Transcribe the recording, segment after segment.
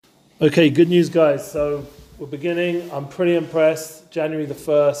Okay, good news, guys. So we're beginning. I'm pretty impressed. January the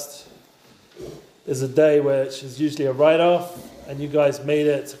 1st is a day which is usually a write-off, and you guys made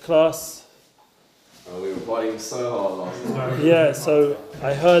it to class. We were fighting so hard last night. Yeah, so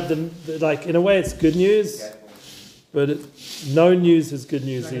I heard like in a way it's good news, but no news is good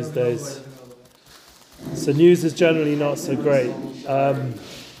news these days. So news is generally not so great,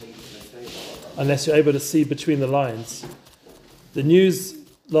 unless you're able to see between the lines. The news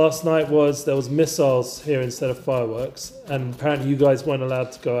last night was there was missiles here instead of fireworks, and apparently you guys weren't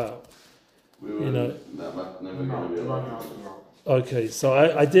allowed to go out. We were never going to be allowed. Okay, so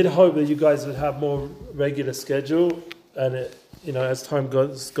I did hope that you guys would have more regular schedule, and as time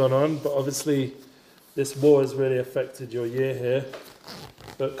has gone on, but obviously this war has really affected your year here.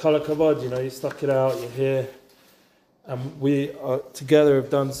 But kol hakavod, you stuck it out, you're here, and we together have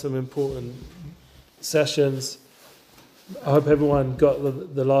done some important sessions. I hope everyone got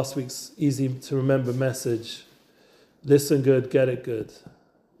the last week's easy to remember message. Listen good, get it good.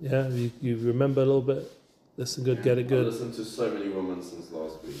 Yeah, you remember a little bit? Listen good, get it good. I've listened to so many women since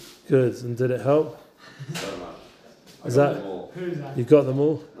last week. Good, and did it help? So much. Is that Who's that? you got them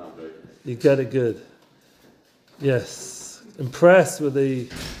all? No, I'm joking. You get it good. Yes, impressed with the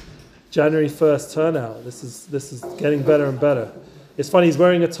January 1st turnout. This is getting better and better. It's funny, he's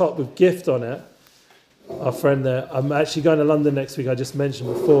wearing a top with gift on it. Our friend there. I'm actually going to London next week, I just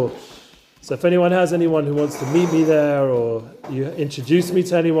mentioned before. So if anyone has anyone who wants to meet me there, or you introduce me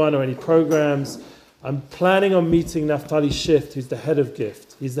to anyone, or any programs, I'm planning on meeting Naftali Shift, who's the head of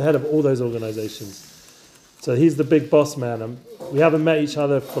GIFT. He's the head of all those organizations. So he's the big boss man. We haven't met each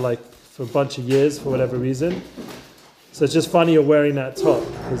other for a bunch of years for whatever reason. So it's just funny you're wearing that top,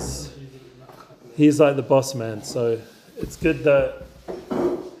 because he's like the boss man. So it's good that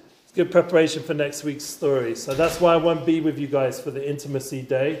it's good preparation for next week's story. So that's why I won't be with you guys for the intimacy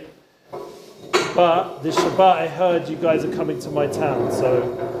day. But this Shabbat I heard you guys are coming to my town.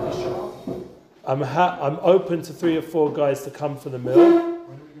 So I'm open to 3 or 4 guys to come for the meal.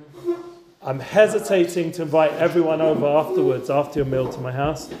 I'm hesitating to invite everyone over afterwards, after your meal, to my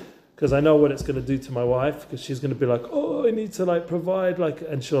house, because I know what it's going to do to my wife, because she's going to be like, oh, I need to provide,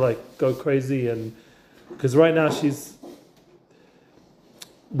 and she'll go crazy. And because right now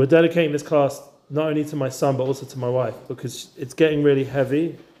we're dedicating this class not only to my son, but also to my wife, because it's getting really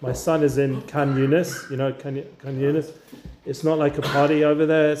heavy. My son is in Khan Yunis, Khan Yunis. It's not like a party over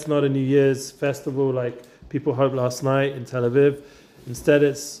there. It's not a New Year's festival like people hoped last night in Tel Aviv. Instead,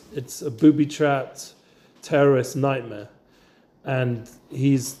 it's a booby-trapped terrorist nightmare. And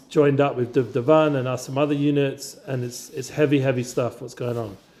he's joined up with Davan and some other units, and it's heavy, heavy stuff what's going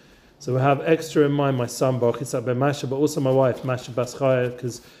on. So we have extra in mind my son, Baruch Yitzhak ben Masha, but also my wife, Masha Bas Chaya,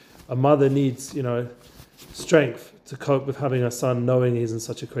 because a mother needs, strength to cope with having a son knowing he's in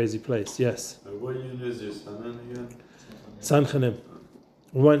such a crazy place. Yes? What unit is your son in again? San Chanim.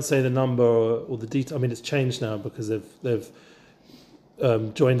 We won't say the number or the detail. I mean, it's changed now because they've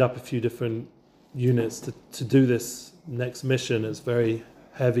joined up a few different units to do this next mission. It's a very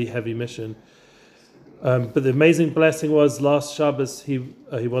heavy, heavy mission. But the amazing blessing was last Shabbos, he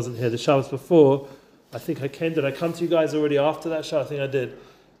wasn't here. The Shabbos before, I think I came. Did I come to you guys already after that Shabbos? I think I did.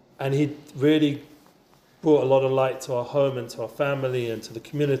 And he really brought a lot of light to our home and to our family and to the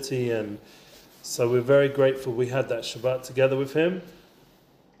community. And so we're very grateful we had that Shabbat together with him.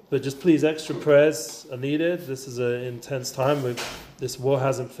 But just please, extra prayers are needed. This is an intense time. This war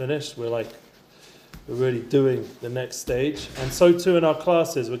hasn't finished. We're really doing the next stage. And so too in our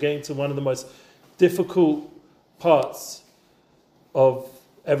classes. We're getting to one of the most difficult parts of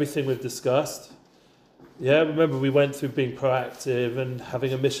everything we've discussed. Yeah, remember we went through being proactive and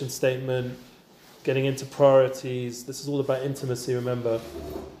having a mission statement, getting into priorities. This is all about intimacy, remember.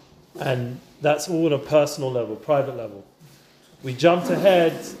 And that's all on a personal level, private level. We jumped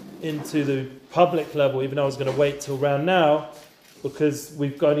ahead into the public level, even though I was going to wait till around now, because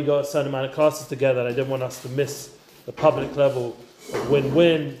we've only got a certain amount of classes together, and I didn't want us to miss the public level of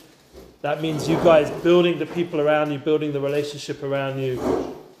win-win. That means you guys building the people around you, building the relationship around you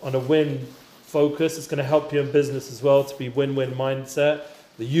on a win focus. It's going to help you in business as well to be win-win mindset.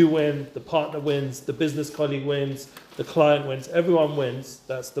 The you win, the partner wins, the business colleague wins, the client wins, everyone wins.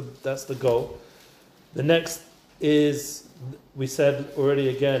 That's the goal. The next is, we said already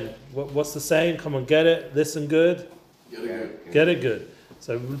again, what's the saying? Come on, get it, listen good. Get it good. Get it good.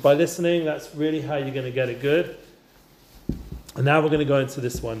 So by listening, that's really how you're going to get it good. And now we're going to go into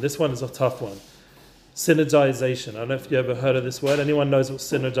this one. This one is a tough one. Synergization. I don't know if you ever heard of this word. Anyone knows what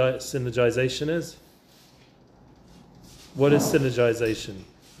synergization is? What is synergization?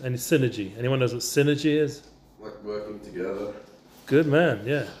 Any synergy? Anyone knows what synergy is? Like working together. Good man,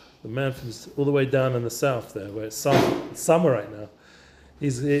 yeah. the man from all the way down in the south there, where it's summer right now.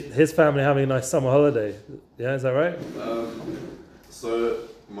 His family having a nice summer holiday. Yeah, is that right? So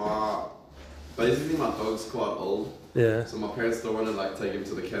basically my dog's quite old. Yeah. So my parents don't want to like take him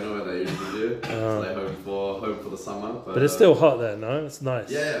to the kennel where they usually do. So they home for the summer. But it's still hot there, no? It's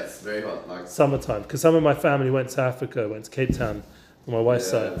nice. Yeah, it's very hot. Like summertime, because some of my family went to Africa, went to Cape Town on my wife's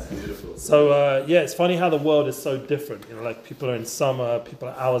side. It's beautiful. So it's funny how the world is so different. You know, like people are in summer, people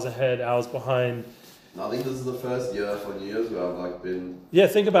are hours ahead, hours behind. I think this is the first year for New Year's where I've like been. Yeah,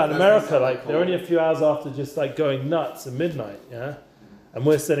 think about in America, like they're only a few hours after just like going nuts at midnight, yeah? And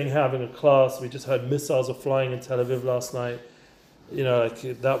we're sitting having a class, we just heard missiles were flying in Tel Aviv last night. You know, like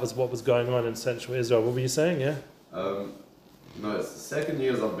that was what was going on in central Israel. What were you saying, yeah? No, it's the second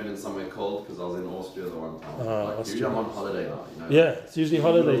year I've been in somewhere cold because I was in Austria the one time. Usually I'm on holiday now, you know? Yeah, it's usually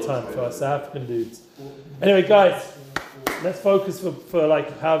holiday time for us African dudes. Anyway, guys, let's focus for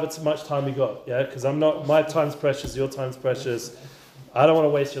like however much time we got, yeah? Because my time's precious, your time's precious. I don't want to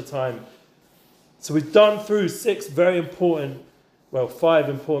waste your time. So we've done through 5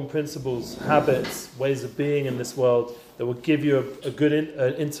 important principles, habits, ways of being in this world that will give you a good,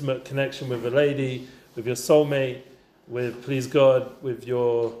 intimate connection with a lady, with your soulmate, with, please God, with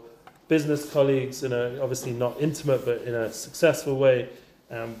your business colleagues in a, obviously not intimate, but in a successful way.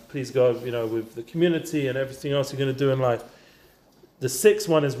 Please God, you know, with the community and everything else you're going to do in life. The 6th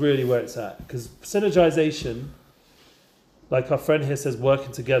one is really where it's at. Because synergization, like our friend here says,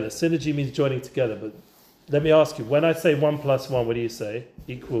 working together. Synergy means joining together. But let me ask you, when I say 1 plus 1, what do you say?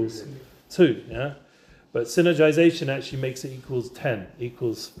 Equals 2, yeah? But synergization actually makes it equals 10,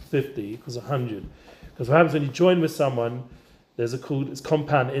 equals 50, equals 100. Because what happens when you join with someone, it's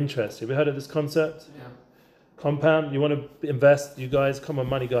compound interest. Have you heard of this concept? Yeah. Compound, you want to invest, you guys, come on,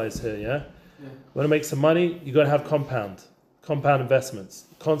 money guys here, yeah? You want to make some money, you got to have compound investments.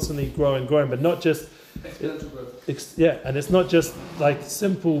 Constantly growing, but not just... Exponential growth. And it's not just like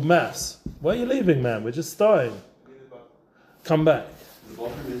simple maths. Where are you leaving, man? We're just starting. Come back.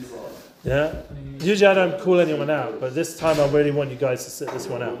 Yeah? Usually I don't call anyone out, but this time I really want you guys to sit this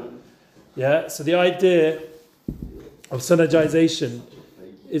one out. Yeah? So the idea of synergization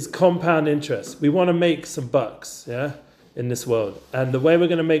is compound interest. We want to make some bucks, yeah, in this world. And the way we're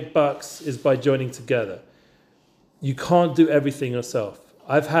going to make bucks is by joining together. You can't do everything yourself.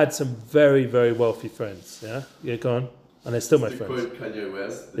 I've had some very, very wealthy friends, yeah? Yeah, go on. And they're still my friends. To quote Kanye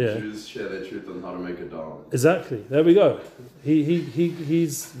West, the Jews share their truth on how to make a dollar. Exactly. There we go.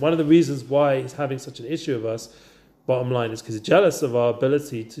 He's one of the reasons why he's having such an issue with us, bottom line, is because he's jealous of our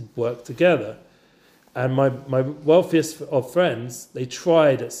ability to work together. And my wealthiest of friends, they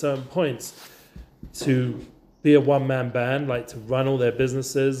tried at certain points to be a one-man band, like to run all their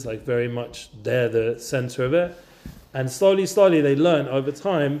businesses, like very much they're the center of it. And slowly they learn over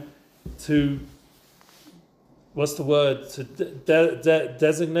time to, what's the word? To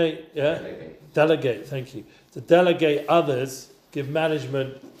designate, yeah? Delegate, thank you. To delegate others, give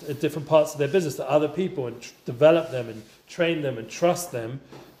management at different parts of their business to other people and develop them and train them and trust them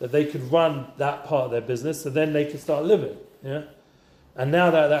that they could run that part of their business so then they can start living, yeah? And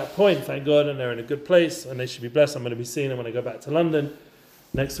now they're at that point, thank God, and they're in a good place and they should be blessed. I'm going to be seeing them when I go back to London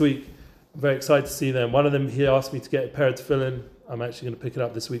next week. I'm very excited to see them. One of them, he asked me to get a pair of tefillin. I'm actually going to pick it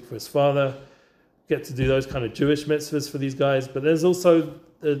up this week for his father. Get to do those kind of Jewish mitzvahs for these guys. But there's also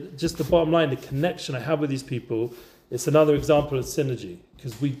just the bottom line, the connection I have with these people. It's another example of synergy.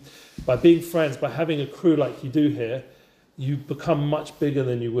 Because by being friends, by having a crew like you do here, you become much bigger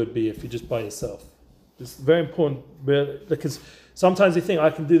than you would be if you're just by yourself. It's very important because sometimes you think I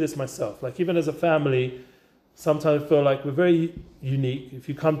can do this myself. Like even as a family, sometimes I feel like we're very unique. If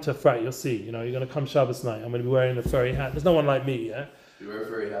you come to a frat, you'll see, you know, you're going to come Shabbos night, I'm going to be wearing a furry hat. There's no one like me, yeah? You wear a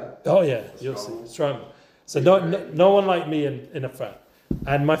furry hat? Oh yeah, you'll see. Strong. So no one like me in a frat.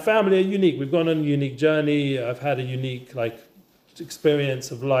 And my family are unique. We've gone on a unique journey. I've had a unique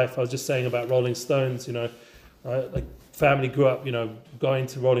experience of life. I was just saying about Rolling Stones, you know, family grew up, you know, going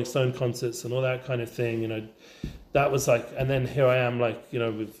to Rolling Stone concerts and all that kind of thing, you know. That was and then here I am, you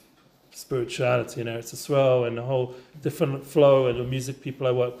know, with spirituality, you know, it's a swell and a whole different flow, and the music people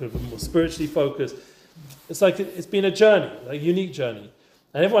I work with are more spiritually focused. It's it's been a journey, a unique journey.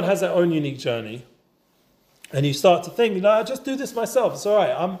 And everyone has their own unique journey. And you start to think, you know, I just do this myself. It's all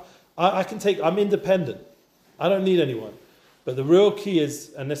right. I'm independent. I don't need anyone. But the real key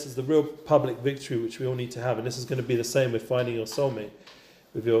is, and this is the real public victory which we all need to have, and this is going to be the same with finding your soulmate,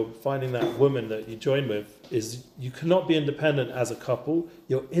 with your finding that woman that you join with, is you cannot be independent as a couple.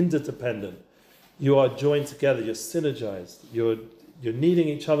 You're interdependent. You are joined together. You're synergized. You're needing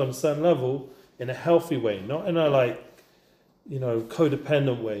each other on a certain level in a healthy way, not in a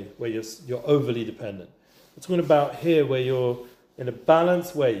codependent way where you're overly dependent. We're talking about here where you're in a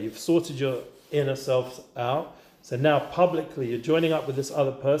balanced way. You've sorted your inner self out. So now publicly you're joining up with this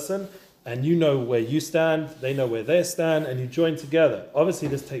other person and you know where you stand, they know where they stand, and you join together. Obviously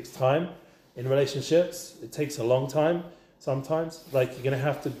this takes time in relationships. It takes a long time sometimes. Like you're going to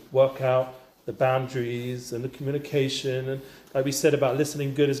have to work out the boundaries and the communication. And like we said about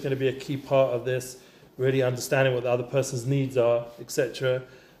listening good is going to be a key part of this, really understanding what the other person's needs are, etc.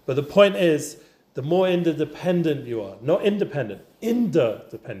 But the point is, the more interdependent you are, not independent,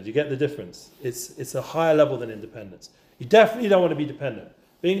 interdependent, you get the difference. It's a higher level than independence. You definitely don't want to be dependent.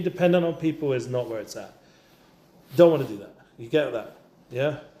 Being dependent on people is not where it's at. Don't want to do that. You get that?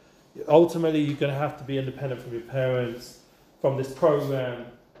 Yeah? Ultimately, you're going to have to be independent from your parents, from this program,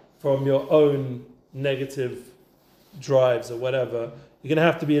 from your own negative drives or whatever. You're going to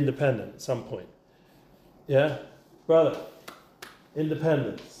have to be independent at some point. Yeah? Brother,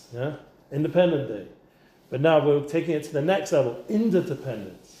 independence. Yeah? Independent day. But now we're taking it to the next level,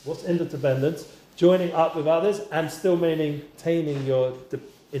 interdependence. What's interdependence? Joining up with others and still maintaining your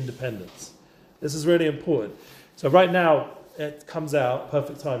independence. This is really important. So right now, it comes out,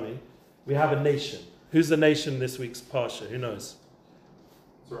 perfect timing, we have a nation. Who's the nation this week's Parsha? Who knows?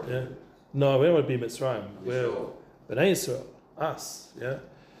 Yeah? No, we don't want to be Mitzrayim. We're Bnei Israel, us, yeah?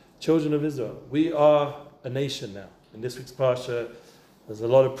 Children of Israel. We are a nation now. In this week's Parsha, there's a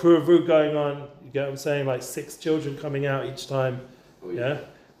lot of puravu going on. You get what I'm saying? Like 6 children coming out each time. Oh, yeah?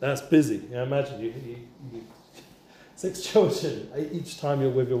 That's busy. Yeah, imagine you 6 children each time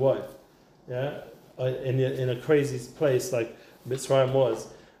you're with your wife. Yeah? In a crazy place like Mitzrayim was.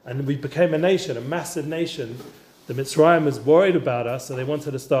 And we became a nation, a massive nation. The Mitzrayim was worried about us, so they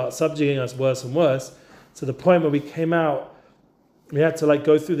wanted to start subjugating us worse and worse, to the point where we came out, we had to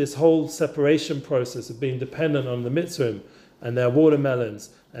go through this whole separation process of being dependent on the Mitzrayim and their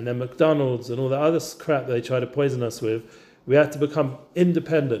watermelons and their McDonald's and all the other crap that they try to poison us with. We had to become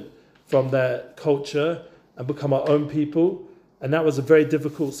independent from their culture and become our own people. And that was a very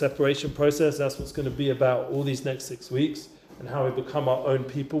difficult separation process. That's what's going to be about all these next 6 weeks, and how we become our own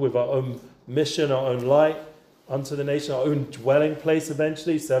people with our own mission, our own light unto the nation, our own dwelling place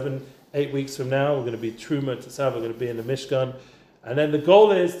eventually. 7-8 weeks from now, we're going to be Truma to South, we're going to be in the Mishkan. And then the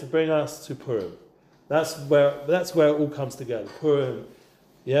goal is to bring us to Purim. That's where it all comes together. Purim,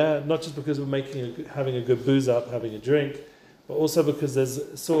 yeah, not just because we're having a good booze up, having a drink, but also because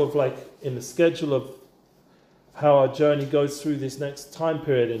there's sort of in the schedule of how our journey goes through this next time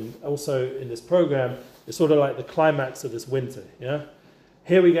period, and also in this program, it's sort of like the climax of this winter. Yeah,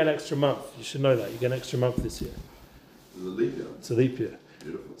 here we get an extra month. You should know that you get an extra month this year. It's a leap year. It's a leap year.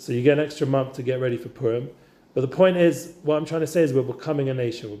 Beautiful. So you get an extra month to get ready for Purim. But the point is, what I'm trying to say is we're becoming a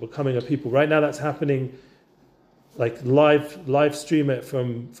nation, we're becoming a people. Right now that's happening, live stream it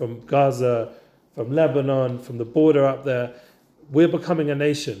from Gaza, from Lebanon, from the border up there. We're becoming a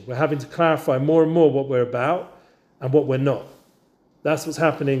nation. We're having to clarify more and more what we're about and what we're not. That's what's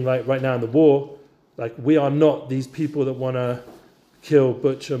happening right now in the war. We are not these people that want to kill,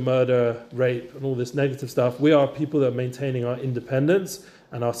 butcher, murder, rape, and all this negative stuff. We are people that are maintaining our independence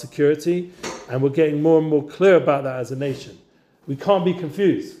and our security, and we're getting more and more clear about that as a nation. We can't be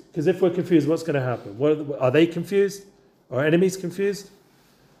confused, because if we're confused, what's going to happen? Are they confused? Are enemies confused?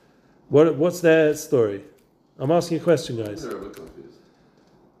 What's their story? I'm asking a question, guys. They're a bit confused.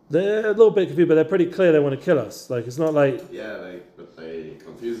 They're a little bit confused, but they're pretty clear they want to kill us. It's not like... Yeah, but they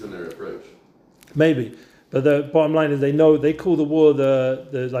confused in their approach. Maybe. But the bottom line is they call the war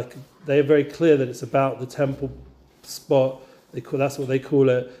they're very clear that it's about the temple spot. That's what they call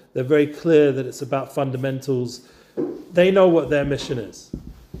it. They're very clear that it's about fundamentals. They know what their mission is.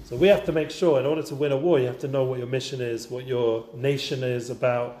 So we have to make sure, in order to win a war, you have to know what your mission is, what your nation is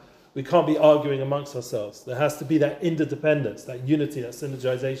about. We can't be arguing amongst ourselves. There has to be that interdependence, that unity, that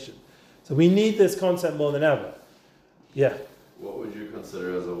synergization. So we need this concept more than ever. Yeah. What would you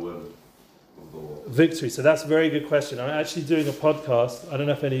consider as a win of the war? Victory. So that's a very good question. I'm actually doing a podcast. I don't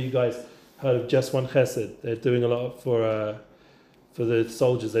know if any of you guys heard of Just One Chesed. They're doing a lot for the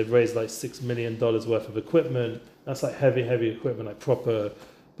soldiers. They've raised $6 million worth of equipment. That's heavy equipment, like proper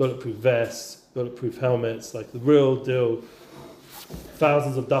bulletproof vests, bulletproof helmets, the real deal.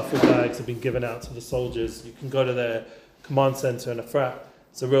 Thousands of duffel bags have been given out to the soldiers. You can go to their command center in Efrat.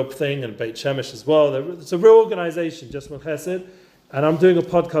 It's a real thing, and Beit Shemesh as well. It's a real organization, Just One Chesed. And I'm doing a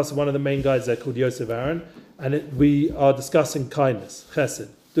podcast with one of the main guys there called Yosef Aaron, and we are discussing kindness, Chesed,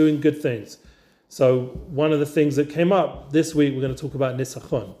 doing good things. So one of the things that came up this week, we're going to talk about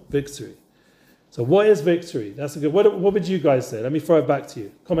Nisachon, victory. So what is victory? That's a good. What would you guys say? Let me throw it back to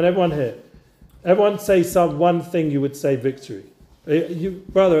you. Come on, everyone here. Everyone say one thing you would say victory. You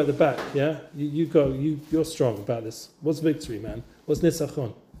brother at the back, yeah? You go, you're strong about this. What's victory, man? What's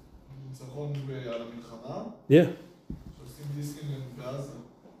ניצחון? ניצחון על המלחמה. Yeah. שעושים דיסנילנד בעזה.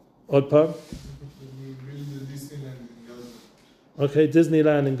 עוד פעם? We build the Disneyland in Gaza. Okay,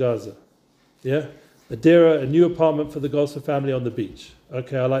 Disneyland in Gaza. Yeah? Adira, a new apartment for the Goldsmith family on the beach.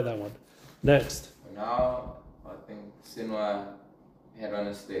 Okay, I like that one. Next. Now, I think Sinwa head on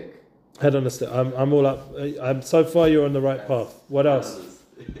a stick. Head on a stick. I'm all up. So far you're on the right path. What else?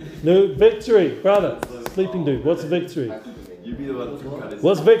 No, victory, brother. Sleeping dude, what's victory? You be the one to cut it.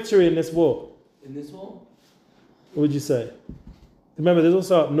 What's victory in this war? In this war? What would you say? Remember, there's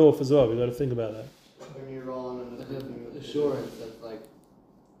also up north as well. We've got to think about that. When you're on an assurance that, like,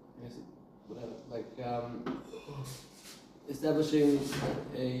 whatever, like, establishing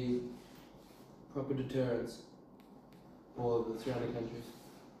a proper deterrence for the surrounding countries.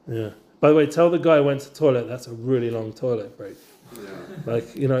 Yeah. By the way, tell the guy who went to toilet that's a really long toilet break. Yeah.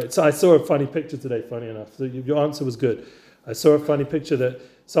 Like, you know, I saw a funny picture today, funny enough. So your answer was good. I saw a funny picture that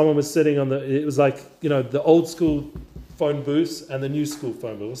someone was sitting on it was like, you know, the old school phone booths and the new school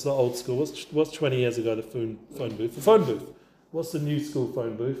phone booth. What's the old school? What's 20 years ago, the phone booth? The phone booth. What's the new school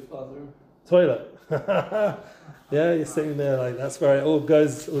phone booth? Bathroom. Toilet. Yeah, you're sitting there like, that's where it all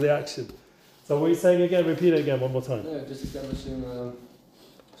goes, all the action. So what are you saying again? Repeat it again one more time. No, just establishing a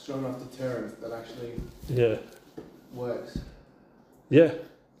strong enough deterrence that actually works. Yeah,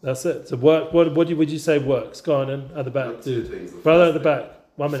 that's it. So work. What would you say works? Go on and at the back, Two dude. things. Brother at the back.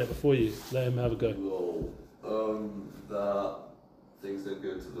 1 minute before you. Let him have a go. Whoa. That things don't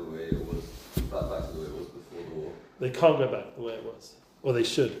go to the way it was. Back to the way it was before the war. They can't go back the way it was, or they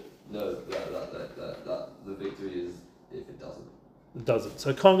should. No, that the victory is if it doesn't. It doesn't. So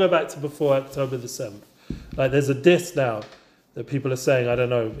it can't go back to before October the 7th. Like there's a diss now that people are saying. I don't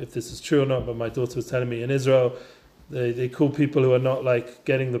know if this is true or not, but my daughter was telling me in Israel. They call people who are not like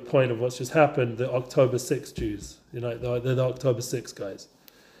getting the point of what's just happened the October 6 Jews. You know, they're the October 6 guys.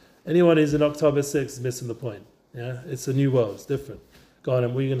 Anyone who's in October 6 is missing the point. Yeah, it's a new world. It's different. Go on,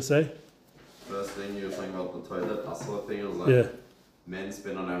 and what are you going to say? First thing you were saying about the toilet, I saw a thing. It was like men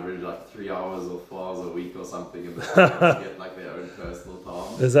spend on average like 3 hours or 4 hours a week or something in the toilet to get like their own personal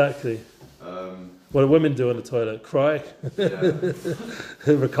time. Exactly. What do women do on the toilet? Cry,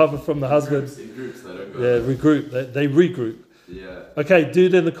 recover from the husband. In groups, they don't go. Yeah, regroup. They regroup. Yeah. Okay,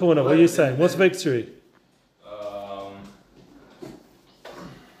 dude in the corner. What are you saying? What's victory?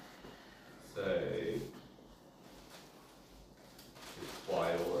 Say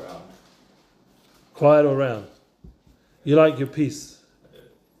quiet all around. Quiet all round. You like your peace.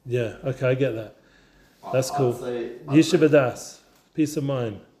 Yeah. Okay, I get that. That's cool. Yeshivadas, peace of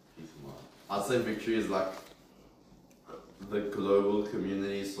mind. I'd say victory is like the global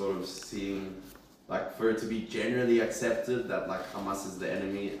community sort of seeing, like for it to be generally accepted that like Hamas is the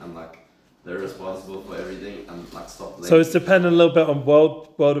enemy and like they're responsible for everything and like stop blaming. So it's dependent a little bit on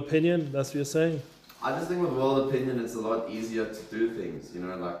world opinion. That's what you're saying. I just think with world opinion, it's a lot easier to do things. You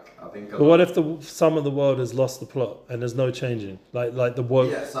know, like I think. But what if some of the world has lost the plot and there's no changing? Like the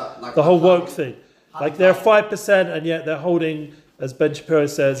woke, like the whole woke thing. Like they're 5% and yet they're holding, as Ben Shapiro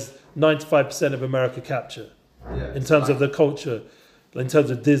says, 95% of America capture in terms of the culture, in terms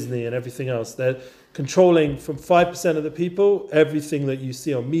of Disney and everything else. They're controlling from 5% of the people everything that you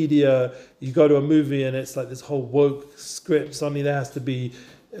see on media. You go to a movie and it's like this whole woke script. Suddenly there has to be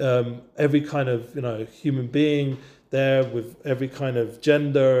every kind of human being there with every kind of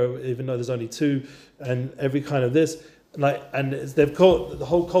gender, even though there's only 2, and every kind of this. And they've caught the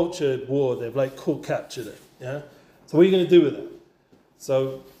whole culture war. They've captured it. Yeah. So what are you going to do with it?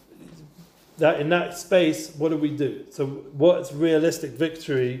 So that in that space, what do? So what's realistic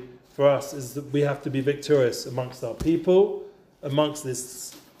victory for us is that we have to be victorious amongst our people, amongst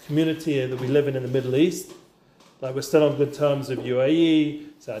this community that we live in the Middle East. Like we're still on good terms with UAE,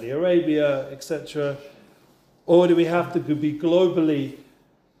 Saudi Arabia, etc. Or do we have to be globally,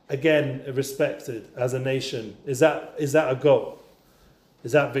 again, respected as a nation? Is that a goal?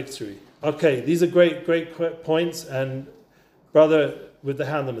 Is that victory? Okay, these are great points. And brother with the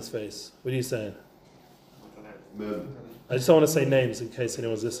hand on his face, what are you saying? I just don't want to say names in case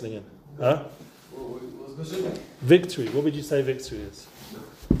anyone's listening in. Huh? Victory. What would you say victory is?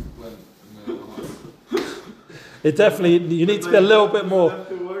 It definitely, you need to be a little bit more.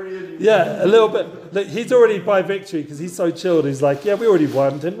 Yeah, a little bit. Look, he's already by victory because he's so chilled. He's like, yeah, we already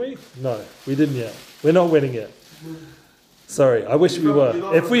won, didn't we? No, we didn't yet. We're not winning yet. Sorry, I wish we were.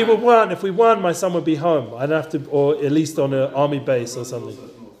 If we won, my son would be home. I'd have to, or at least on an army base or something.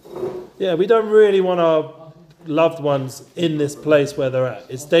 Yeah, we don't really want our loved ones in this place where they're at.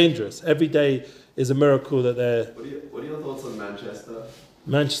 It's dangerous. Every day is a miracle that they're... What are your thoughts on Manchester?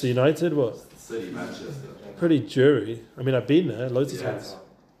 Manchester United, what? City, Manchester. Pretty jury. I mean, I've been there loads of times.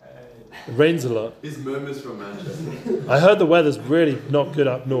 It rains a lot. These murmurs from Manchester. I heard the weather's really not good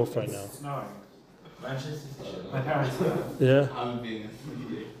up north right now. Snowing. Manchester. My parents. Yeah. I'm being.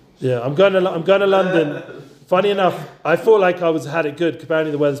 Yeah, I'm going to London. Funny enough, I thought like had it good.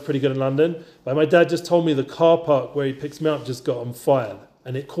 Apparently the weather's pretty good in London. But my dad just told me the car park where he picks me up just got on fire.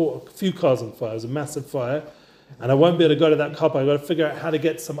 And it caught a few cars on fire. It was a massive fire. And I won't be able to go to that car park. I've got to figure out how to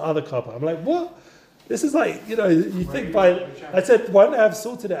get to some other car park. I'm like, what? This is like, you think by... I said, won't they have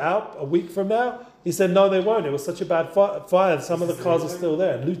sorted it out a week from now? He said, no, they won't. It was such a bad fire. Some of the cars are still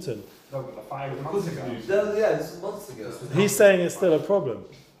there in Luton. No, but the 5 months ago. Yeah, this is months ago. He's saying it's still a problem.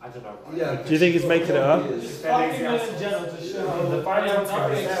 I don't know. Yeah. Do you think he's making it up? The 5 months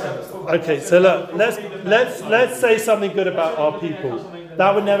ago. Okay, so look, let's say something good about our people.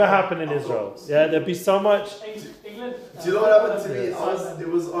 That would never happen in Israel. Yeah, there'd be so much. Do you know what happened to me? It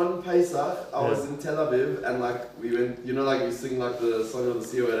was on Pesach. I was in Tel Aviv, and like we went, like we sing like the song of the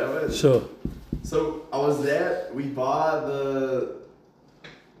sea or whatever. Sure. So I was there. We bar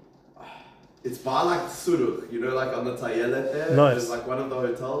it's bar like Suruch, like on the Tayelet there. Nice. There's like one of the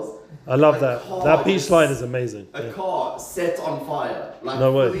hotels. I love A that. car That beach just- line is amazing. A Yeah. car set on fire. Like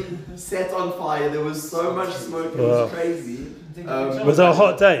No way. fully set on fire. There was so much smoke. It Wow. was crazy. Was it a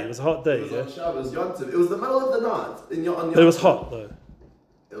hot day? It was a hot day, It was yeah. on Shabbos, Yom Tov. It was the middle of the night. On But it was Yom Tov. hot though.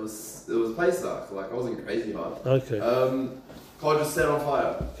 It was Pesach. Like I wasn't crazy hot. Okay. Car just set on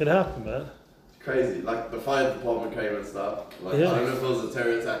fire. Can happen, man. Crazy. Like the fire department came and stuff. Like Yeah. I don't know if it was a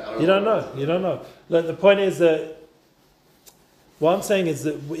terror attack. You don't know. You don't know. Look, the point is that what I'm saying is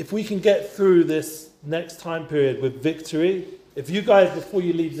that if we can get through this next time period with victory, if you guys, before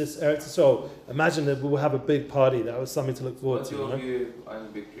you leave this Eretz Yisrael, imagine that we will have a big party. That was something to look forward What's to. your You know? view on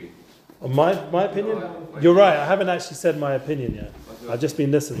victory? My opinion? You're right. I haven't actually said my opinion yet. I've just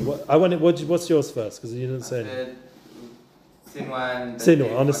been listening. What's yours first? Because you didn't say anything.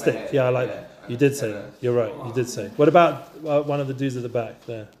 Sinwa on the stick. Yeah, I like that. You did say that. You're right. You did say. What about one of the dudes at the back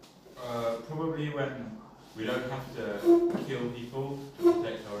there? Probably when we don't have to kill people to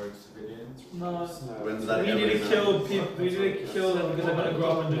protect our own civilians. No, When's that we ever need to gonna kill happen? people. We need to kill them because they're going to grow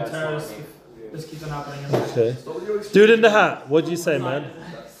up and do terrorists. This keeps on happening. Okay. Dude in the hat. What do you say, man?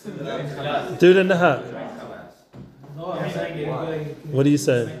 Dude in the hat. No, I'm saying What are you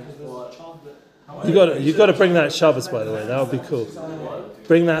saying? You got to bring that Shabbos, by the way. That would be cool.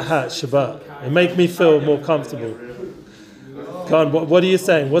 Bring that hat Shabbat. It make me feel more comfortable. Go on, what are you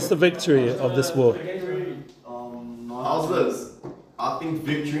saying? What's the victory of this war? How's this? I think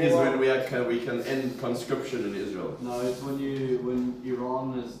victory is when we can end conscription in Israel. No, it's when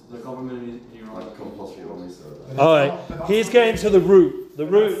Iran is the government in Iran. Like compulsory only service. All right, he's getting to the root. The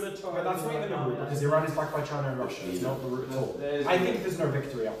root. But that's not even the root, because Iran is backed by China and Russia. It's not the root at all. I think there's no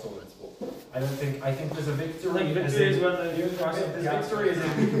victory at all in this war. I think there's a victory. Like victory is when the There's victory is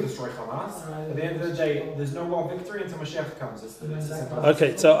if we can destroy Hamas. At the end of the day, there's no more victory until Mashiach comes. It's the simple.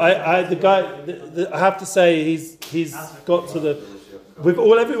 Okay, so I have to say he's got to the with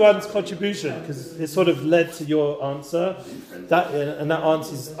everyone's contribution, because it sort of led to your answer. That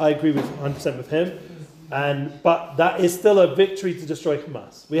answer I agree with 100% with him. But that is still a victory to destroy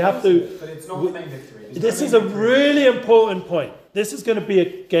Hamas. We have to. But it's not the main victory. This is a really important point. This is going to be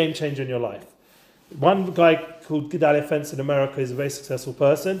a game changer in your life. One guy called Gedalia Fence in America is a very successful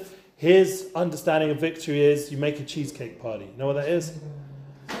person. His understanding of victory is you make a cheesecake party. You know what that is?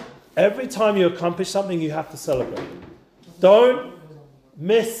 Every time you accomplish something, you have to celebrate. Don't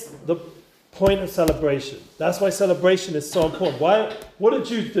miss the point of celebration. That's why celebration is so important. Why? What did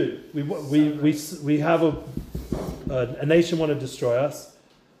you do? We have a nation want to destroy us.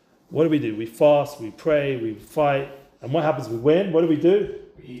 What do? We fast, we pray, we fight, and what happens? We win. What do?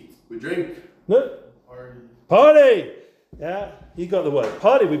 We eat. We drink. No. Party. Yeah, you got the word.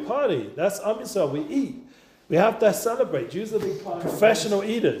 Party. We party. That's Amisah. We eat. We have to celebrate. Jews are the professional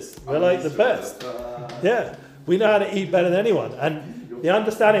eaters. We're like the best. Yeah, we know how to eat better than anyone, and the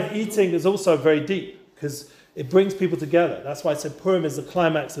understanding of eating is also very deep because it brings people together. That's why I said Purim is the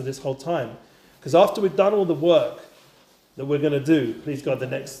climax of this whole time. Because after we've done all the work that we're going to do, please God, the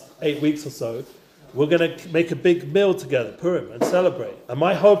next 8 weeks or so, we're going to make a big meal together, Purim, and celebrate. And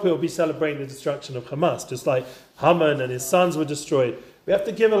my hope it will be celebrating the destruction of Hamas, just like Haman and his sons were destroyed. We have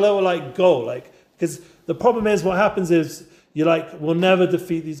to give a little goal, because the problem is what happens is you're like, we'll never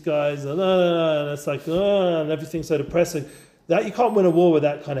defeat these guys, and it's like, and everything's so depressing. That you can't win a war with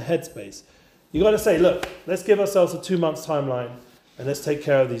that kind of headspace. You got to say, look, let's give ourselves a 2 months timeline, and let's take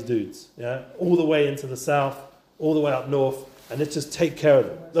care of these dudes. Yeah, all the way into the south, all the way up north, and let's just take care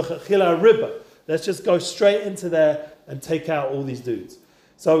of them. Let's just go straight into there and take out all these dudes.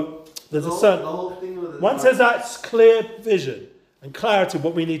 So there's a certain... The whole thing with it, Once there's that clear vision and clarity of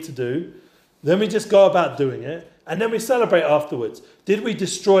what we need to do, then we just go about doing it, and then we celebrate afterwards. Did we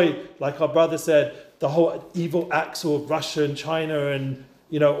destroy, like our brother said, the whole evil acts of Russia and China and,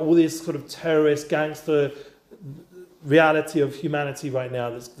 all these sort of terrorist, gangster reality of humanity right now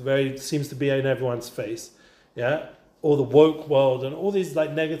that's seems to be in everyone's face, yeah? Or the woke world and all these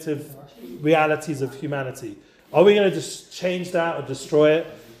like negative realities of humanity. Are we going to just change that or destroy it?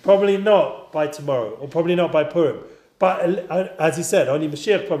 Probably not by tomorrow, or probably not by Purim. But as he said, only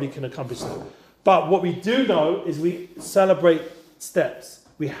Mashiach probably can accomplish that. But what we do know is we celebrate steps.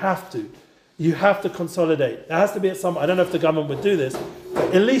 We have to. You have to consolidate. There has to be at some... I don't know if the government would do this,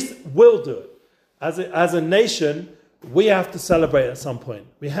 but at least we'll do it. As a nation, we have to celebrate at some point.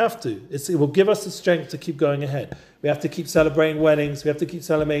 We have to. It will give us the strength to keep going ahead. We have to keep celebrating weddings. We have to keep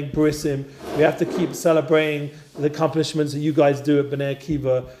celebrating brisim. We have to keep celebrating the accomplishments that you guys do at Bnei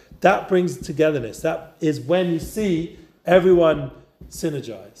Akiva. That brings togetherness. That is when you see everyone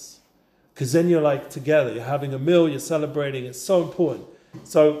synergize. Because then you're like together. You're having a meal. You're celebrating. It's so important.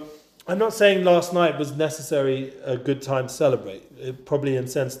 So I'm not saying last night was necessarily a good time to celebrate. It probably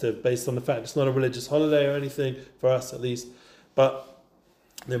insensitive based on the fact it's not a religious holiday or anything, for us at least. But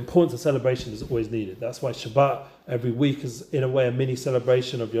the importance of celebration is always needed. That's why Shabbat every week is in a way a mini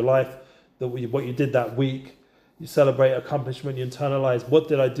celebration of your life. What you did that week. You celebrate accomplishment. You internalize, what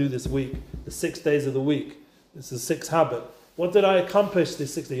did I do this week? The 6 days of the week. This is the 6th habit. What did I accomplish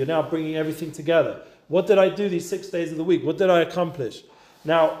this 6 days? You're now bringing everything together. What did I do these 6 days of the week? What did I accomplish?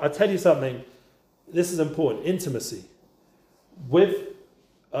 Now, I'll tell you something. This is important. Intimacy. With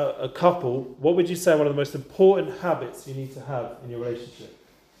a couple, what would you say one of the most important habits you need to have in your relationship?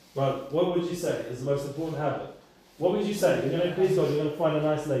 Right, what would you say is the most important habit? What would you say? You're going to please God, you're going to find a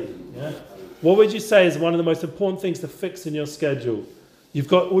nice lady. Yeah? What would you say is one of the most important things to fix in your schedule? You've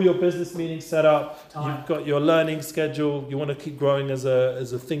got all your business meetings set up. Time. You've got your learning schedule. You want to keep growing as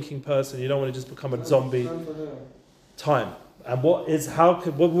a thinking person. You don't want to just become a zombie. Time. And what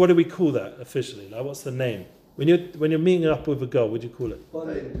do we call that officially? Like, what's the name? When you're meeting up with a girl, what do you call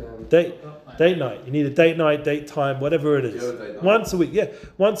it? Date night. You need a date night, date time, whatever it is. Once a week, yeah.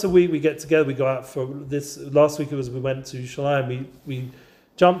 Once a week we get together. We go out for this. Last week we went to Shalim. We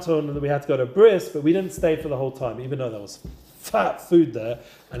jumped on and we had to go to a bris, but we didn't stay for the whole time, even though there was fat food there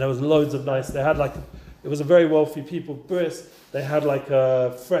and there was loads of nice. They had it was a very wealthy people bris. They had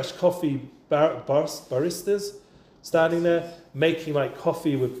fresh coffee baristas standing there making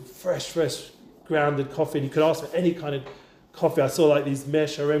coffee with fresh grounded coffee, and you could ask for any kind of coffee. I saw these Meir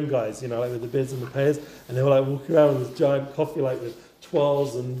Sharim guys, with the beards and the pears, and they were walking around with this giant coffee with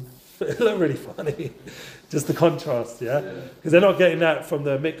twirls, and it looked really funny. Just the contrast, yeah? Because they're not getting that from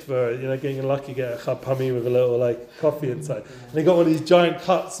the mikveh, getting lucky to get a chapami with a little coffee inside. And they got one of these giant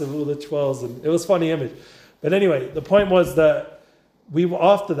cuts of all the twirls, and it was a funny image. But anyway, the point was that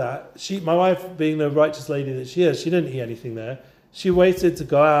after that, my wife, being the righteous lady that she is, she didn't eat anything there. She waited to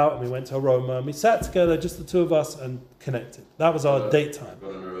go out, and we went to Aroma, and we sat together, just the two of us, and connected. That was our date time.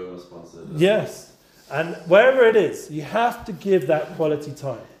 Got an Aroma sponsor. Yes. And wherever it is, you have to give that quality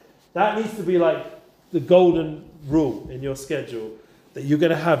time. That needs to be the golden rule in your schedule, that you're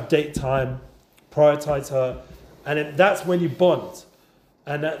going to have date time, prioritize her, and that's when you bond.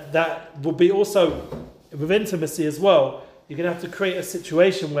 And that will be also, with intimacy as well, you're going to have to create a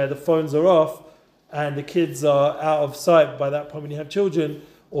situation where the phones are off, and the kids are out of sight by that point when you have children,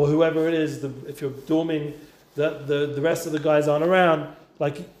 or whoever it is, if you're dorming, the rest of the guys aren't around.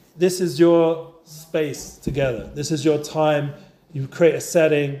 This is your space together. This is your time. You create a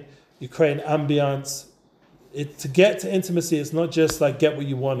setting. You create an ambience. To get to intimacy, it's not just get what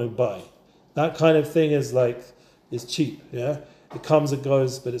you want and buy. That kind of thing is cheap. Yeah, it comes and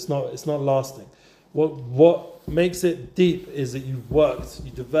goes, but it's not lasting. What makes it deep is that you've worked,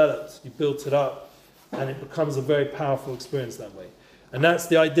 you developed, you built it up, and it becomes a very powerful experience that way. And that's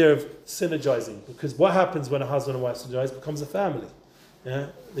the idea of synergizing, because what happens when a husband and wife synergize? It becomes a family. Yeah?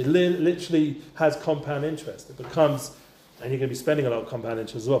 It literally has compound interest. It becomes, and you're going to be spending a lot of compound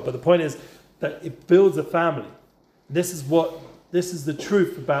interest as well, but the point is that it builds a family. This is the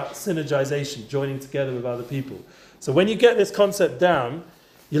truth about synergization, joining together with other people. So when you get this concept down,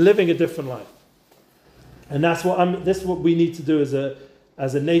 you're living a different life. And this is what we need to do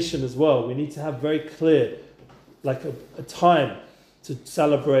as a nation as well. We need to have very clear, a time to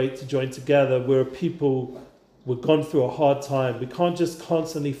celebrate, to join together. We're a people, we've gone through a hard time. We can't just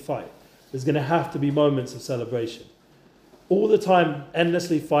constantly fight. There's going to have to be moments of celebration. All the time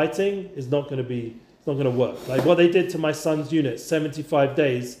endlessly fighting is not going to be It's not going to work. Like what they did to my son's unit, 75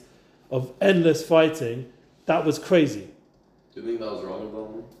 days of endless fighting, that was crazy. Do you think that was wrong of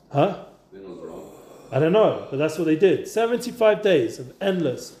them? Huh? Do you think it was wrong? I don't know, but that's what they did. 75 days of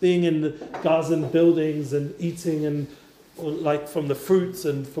endless being in the Gazan buildings and eating and like from the fruits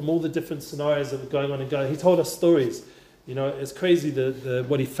and from all the different scenarios that were going on in Gaza. He told us stories. You know, it's crazy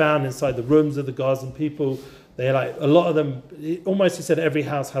what he found inside the rooms of the Gazan people. They like a lot of them. He said every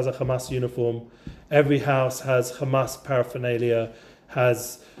house has a Hamas uniform, every house has Hamas paraphernalia,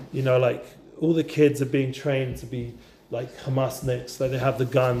 has like all the kids are being trained to be like Hamasniks. Like they have the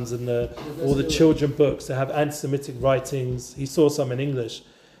guns and all the children books. They have anti-Semitic writings. He saw some in English.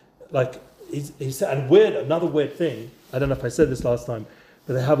 Like he said, and another weird thing. I don't know if I said this last time,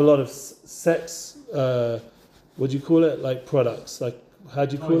 but they have a lot of sex. What do you call it? Like products. Like how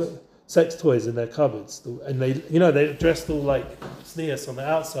do you call it? Sex toys in their cupboards, and they're dressed all like sneers on the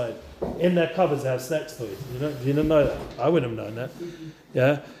outside. In their cupboards, they have sex toys. You didn't know that. I wouldn't have known that.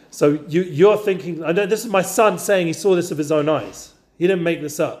 Yeah. So you're thinking. I know this is my son saying he saw this with his own eyes. He didn't make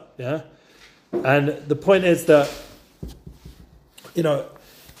this up. Yeah. And the point is that you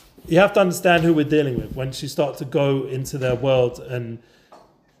have to understand who we're dealing with when you start to go into their world, and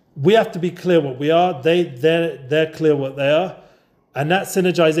we have to be clear what we are. They're clear what they are. And that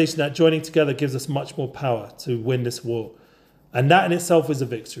synergization, that joining together gives us much more power to win this war. And that in itself is a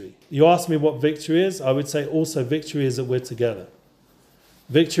victory. You ask me what victory is, I would say also victory is that we're together.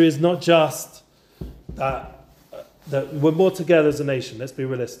 Victory is not just that we're more together as a nation. Let's be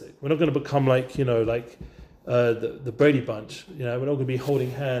realistic. We're not going to become like the Brady Bunch. We're not going to be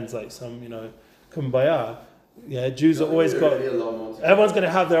holding hands like some, kumbaya. Yeah, Jews are always everyone's going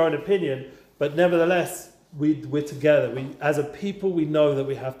to have their own opinion, but nevertheless, we're together. As a people, we know that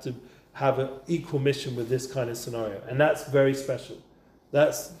we have to have an equal mission with this kind of scenario, and that's very special.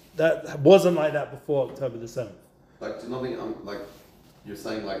 That wasn't like that before October the 7th. Like, do nothing. Like you're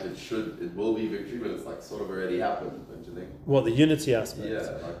saying, like it will be victory, but it's like sort of already happened, don't you think? What, the unity aspect?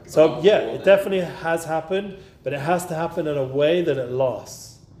 Yeah. It definitely has happened, but it has to happen in a way that it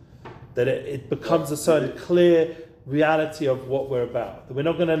lasts, that it becomes a certain clear reality of what we're about. That we're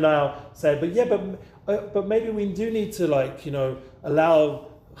not going to now say, but maybe we do need to allow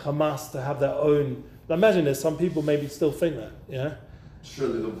Hamas to have their own. Imagine there's some people maybe still think that, yeah.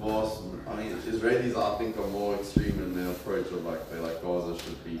 Surely the boss. I mean, Israelis I think are more extreme in their approach of like Gaza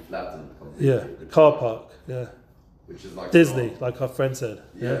should be flattened. Yeah, car park. Yeah. Which is like Disney, wrong. like our friend said.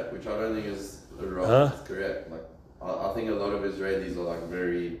 Yeah, which I don't think is wrong. It's correct. Like I think a lot of Israelis are like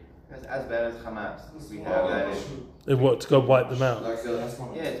very. As bad as Hamas. We have that in what, to go wipe them out?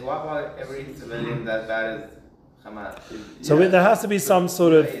 To wipe out every civilian that bad as Hamas. So there has to be some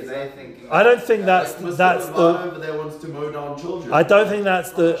sort of. I don't think that's the. Over there wants to mow down children. I don't think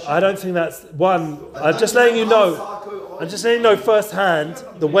that's one. I'm just letting you know. I'm just letting you know firsthand.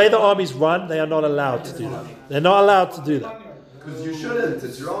 The way the armies run, they are not allowed to do that. They're not allowed to do that. Because you shouldn't.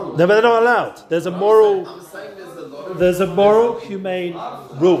 It's wrong. No, but they're not allowed. There's a moral. There's a moral, humane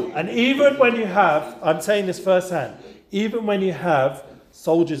rule. And even when you have, I'm saying this firsthand, even when you have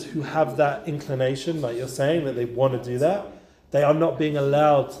soldiers who have that inclination, like you're saying, that they want to do that, they are not being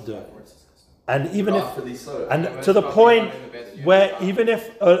allowed to do it. And even to the point where even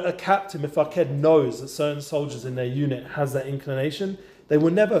if a captain, if Faked knows that certain soldiers in their unit has that inclination, they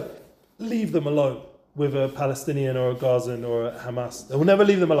will never leave them alone with a Palestinian or a Gazan or a Hamas. They will never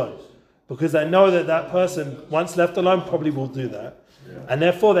leave them alone. Because they know that person, once left alone, probably will do that. Yeah. And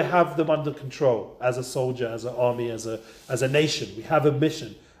therefore they have them under control as a soldier, as an army, as a nation. We have a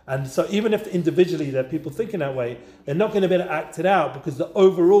mission. And so even if individually there are people thinking that way, they're not going to be able to act it out because the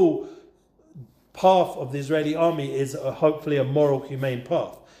overall path of the Israeli army is hopefully a moral, humane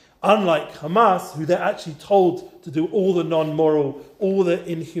path. Unlike Hamas, who they're actually told to do all the non-moral, all the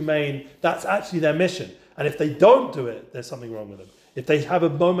inhumane, that's actually their mission. And if they don't do it, there's something wrong with them. If they have a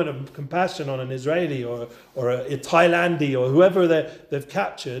moment of compassion on an Israeli or a Thailandi or whoever they've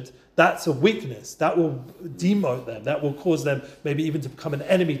captured, that's a weakness. That will demote them. That will cause them maybe even to become an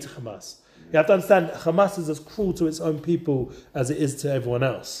enemy to Hamas. You have to understand, Hamas is as cruel to its own people as it is to everyone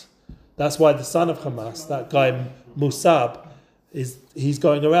else. That's why the son of Hamas, that guy Musab, he's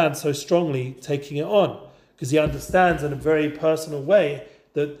going around so strongly taking it on. Because he understands in a very personal way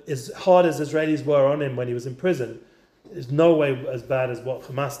that as hard as Israelis were on him when he was in prison, it's no way as bad as what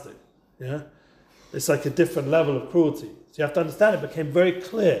Hamas did. Yeah? It's like a different level of cruelty. So you have to understand it became very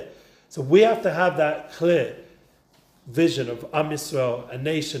clear. So we have to have that clear vision of Am Yisrael, a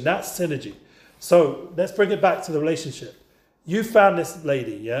nation, that synergy. So let's bring it back to the relationship. You found this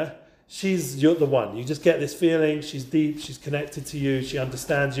lady, yeah? you're the one. You just get this feeling, she's deep, she's connected to you, she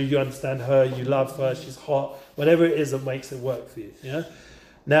understands you, you understand her, you love her, she's hot, whatever it is that makes it work for you. Yeah.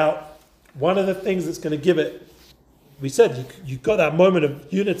 Now, one of the things that's going to give it, we said you've got that moment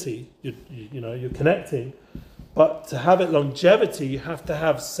of unity, you're connecting, but to have it longevity, you have to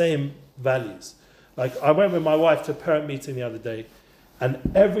have same values. Like I went with my wife to a parent meeting the other day, and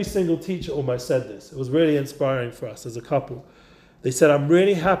every single teacher almost said this. It was really inspiring for us as a couple. They said, I'm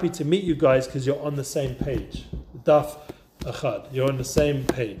really happy to meet you guys because you're on the same page. Daf achad, you're on the same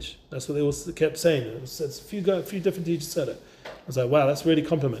page. That's what they all kept saying. A few different teachers said it. I was like, wow, that's really a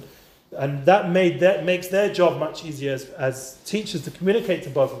compliment. And that makes their job much easier as teachers to communicate to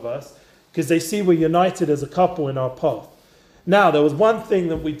both of us, because they see we're united as a couple in our path. Now, there was one thing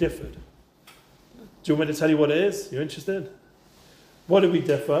that we differed. Do you want me to tell you what it is? You're interested? What did we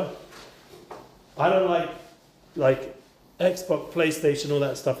differ? I don't like Xbox, PlayStation, all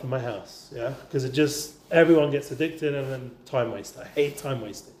that stuff in my house, yeah? Because everyone gets addicted and then time waste. I hate time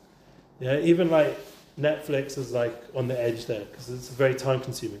wasting. Yeah, even like Netflix is like on the edge there because it's very time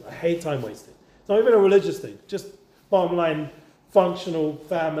consuming. I hate time wasting. It's not even a religious thing. Just bottom line, functional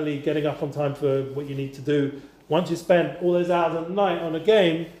family, getting up on time for what you need to do. Once you spend all those hours at night on a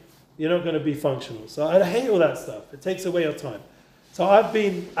game, you're not going to be functional. So I hate all that stuff. It takes away your time. So I've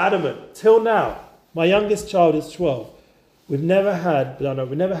been adamant till now. My youngest child is 12. We've never had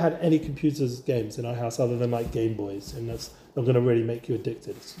any computers games in our house other than like Game Boys, and that's not going to really make you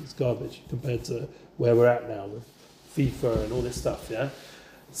addicted. It's garbage compared to where we're at now with FIFA and all this stuff. Yeah.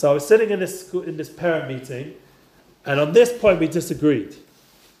 So I was sitting in this parent meeting, and on this point we disagreed.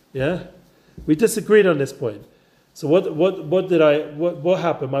 Yeah, we disagreed on this point. So what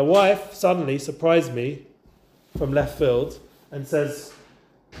happened? My wife suddenly surprised me from left field and says,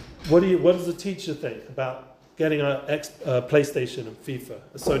 "What does the teacher think about getting a PlayStation and FIFA,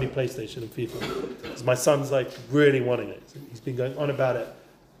 a Sony PlayStation and FIFA?" Because my son's like really wanting it. He's been going on about it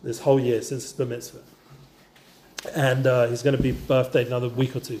this whole year since the mitzvah, and he's going to be birthday another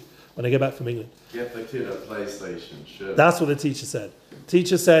week or two when I get back from England. Get the kid a PlayStation, sure. That's what the teacher said.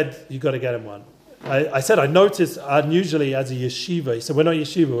 Teacher said, you got to get him one. I said, I noticed unusually as a yeshiva. He said, we're not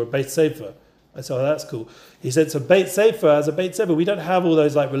yeshiva, we're Beit Sefer. I said, oh, that's cool. He said, so Beit Sefer, as a Beit Sefer, we don't have all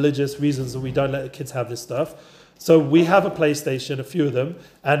those like religious reasons that we don't let the kids have this stuff. So we have a PlayStation, a few of them,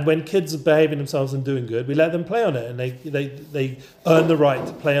 and when kids are behaving themselves and doing good, we let them play on it, and they earn the right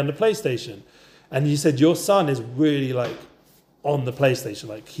to play on the PlayStation. And he said, your son is really like on the PlayStation,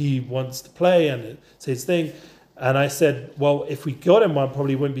 like he wants to play and it's his thing. And I said, well, if we got him one,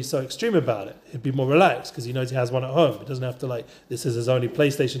 probably wouldn't be so extreme about it. He'd be more relaxed because he knows he has one at home. He doesn't have to like, this is his only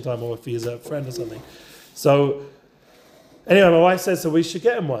PlayStation time, or if he is a friend or something. So anyway, my wife said, so we should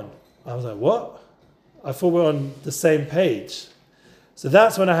get him one. I was like, what? I thought we were on the same page. So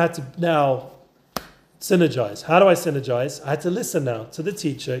that's when I had to now synergize. How do I synergize? I had to listen now to the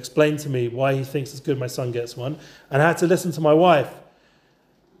teacher, explain to me why he thinks it's good my son gets one. And I had to listen to my wife,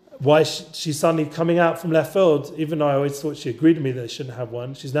 why she's suddenly coming out from left field, even though I always thought she agreed with me that they shouldn't have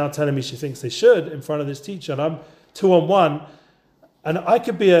one. She's now telling me she thinks they should in front of this teacher, and I'm 2-on-1. And I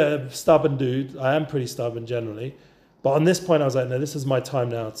could be a stubborn dude. I am pretty stubborn generally. But on this point, I was like, no, this is my time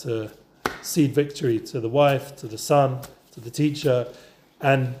now to cede victory to the wife, to the son, to the teacher,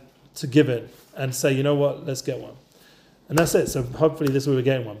 and to give it and say, you know what, let's get one. And that's it. So hopefully this will be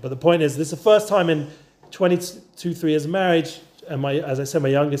getting one. But the point is, this is the first time in 22-3 years of marriage, and as I said, my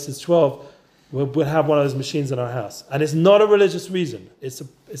youngest is 12, we'll have one of those machines in our house. And it's not a religious reason. It's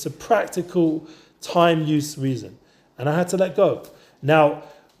a practical time use reason. And I had to let go. Now,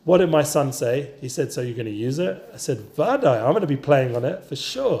 what did my son say? He said, so you're going to use it? I said, Vadai, I'm going to be playing on it for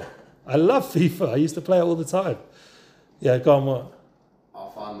sure. I love FIFA. I used to play it all the time. Yeah, go on, what? I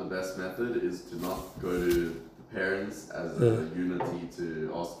find the best method is to not go to the parents as a unity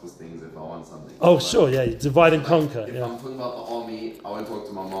to ask for things if I want something. Oh, like, sure, yeah. Divide and conquer. If yeah. I'm talking about the army, I won't talk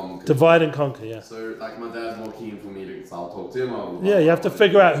to my mom. Divide and conquer, yeah. So, like, my dad's more keen for me to, so I'll talk to him. Yeah, you have to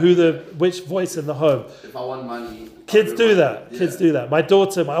figure out which voice in the home. If I want money... Kids do that. Yeah. Kids do that. My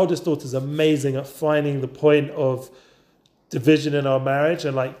oldest daughter is amazing at finding the point of division in our marriage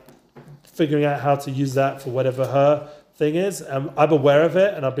and, like, figuring out how to use that for whatever her thing is. I'm aware of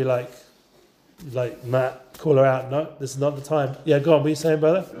it, and I'll be like Matt, call her out. No, this is not the time. Yeah, go on. What are you saying,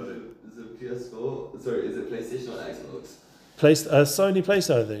 brother? Is it PS4? Sorry, is it PlayStation or Xbox? Sony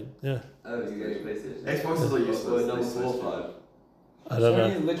PlayStation, I think. Yeah. Oh, you're getting PlayStation. Xboxes are useless. Number 4 or 5? I don't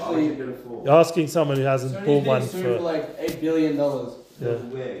know. Literally, You're asking someone who hasn't bought one for like $8 billion.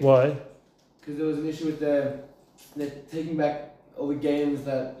 Yeah. Why? Because there was an issue with they're taking back all the games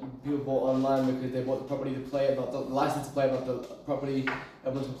that people bought online because they bought the property to play it, not the license to play it, not the property.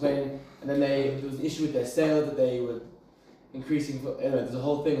 Everyone's complaining, and then there was an issue with their sale that they were increasing. Anyway, there's a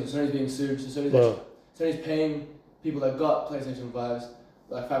whole thing. So Sony's being sued. So Sony's paying people that got PlayStation 5s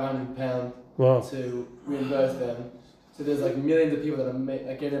like £500 to reimburse them. So there's like millions of people that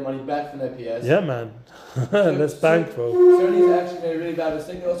are getting their money back from their PS. Yeah, man. Let's bank, bro. Sony's actually made a really bad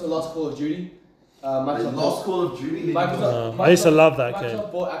mistake. They also lost Call of Duty. Microsoft lost Call of Duty. I used to love that game.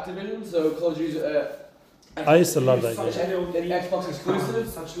 Microsoft bought Activision, so Call of Duty's I used to love that game. It's Xbox exclusive.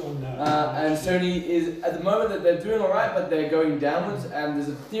 And Sony is, at the moment, that they're doing alright, but they're going downwards. And there's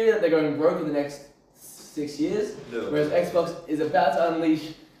a theory that they're going broke in the next 6 years. Whereas Xbox is about to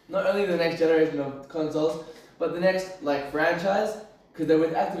unleash not only the next generation of consoles, but the next franchise. Because they're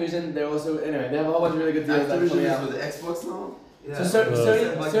with Activision, they're also, anyway, they have a whole bunch of really good deals. Activision is with Xbox now? Yeah. So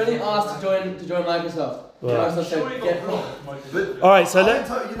Sony asked to join Microsoft. Microsoft said, get all right, so I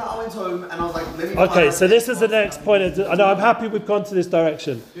went home and I was like, let me. Okay, so this is the next point. I know I'm happy we've gone to this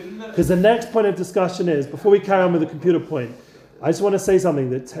direction because the next point of discussion is, before we carry on with the computer point, I just want to say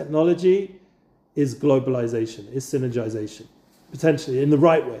something that technology is globalization, is synergization, potentially in the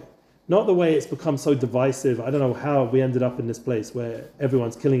right way, not the way it's become so divisive. I don't know how we ended up in this place where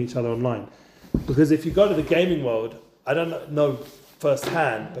everyone's killing each other online, because if you go to the gaming world, I don't know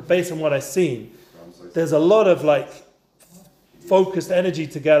firsthand, but based on what I've seen, there's a lot of focused energy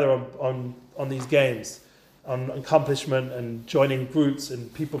together on these games, on accomplishment and joining groups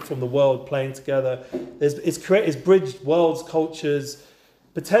and people from the world playing together. It's bridged worlds, cultures.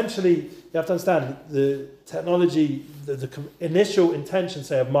 Potentially, you have to understand the technology, the initial intention,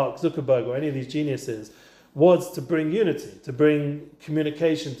 say, of Mark Zuckerberg or any of these geniuses was to bring unity, to bring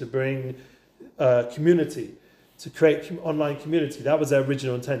communication, to bring community, to create online community. That was their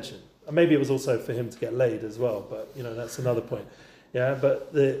original intention. And maybe it was also for him to get laid as well, but that's another point. Yeah,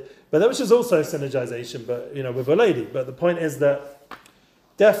 but that was just also synergization, but with a lady. But the point is that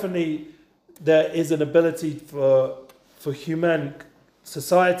definitely there is an ability for human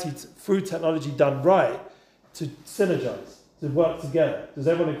society through technology done right to synergize, to work together. Does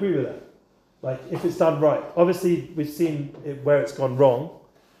everyone agree with that? If it's done right. Obviously, we've seen where it's gone wrong.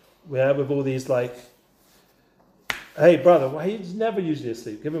 Yeah, with all these hey brother, why he's never usually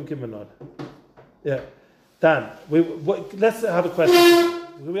asleep? Give him a nod. Yeah, Dan. Let's have a question.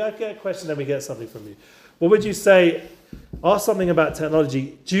 We get a question, then we get something from you. What would you say? Ask something about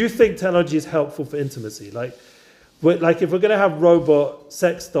technology. Do you think technology is helpful for intimacy? If we're going to have robot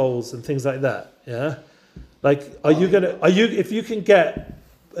sex dolls and things like that, yeah. If you can get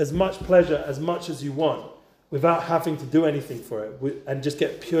as much pleasure as much as you want without having to do anything for it and just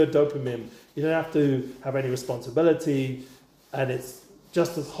get pure dopamine. You don't have to have any responsibility, and it's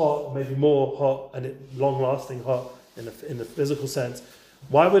just as hot, or maybe more hot, and long-lasting hot in the physical sense.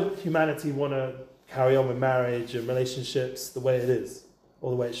 Why would humanity want to carry on with marriage and relationships the way it is,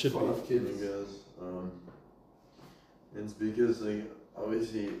 or the way it should be? It's because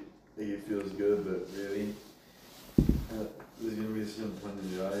obviously it feels good, but really there's gonna be some point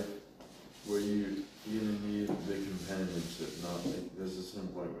in your life where you're gonna need the companionship. Not there's a certain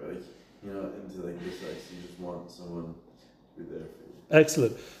point where into the sex, you just want someone to be there for you.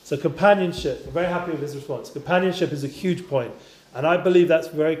 Excellent. So companionship. I'm very happy with his response. Companionship is a huge point, and I believe that's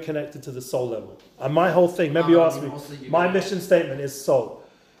very connected to the soul level. And my whole thing, maybe you asked me, my mission statement is soul.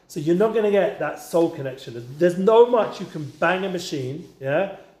 So you're not going to get that soul connection. There's no much you can bang a machine,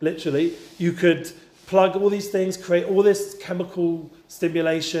 yeah, literally. You could plug all these things, create all this chemical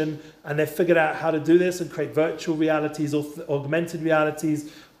stimulation, and they've figured out how to do this and create virtual realities or augmented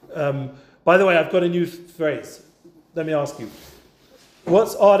realities. By the way, I've got a new phrase. Let me ask you.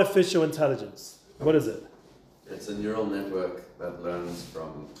 What's artificial intelligence? What is it? It's a neural network that learns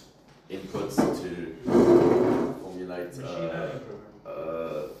from inputs to formulate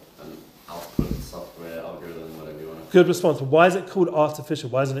an output software algorithm, whatever you want to. Good response. Why is it called artificial?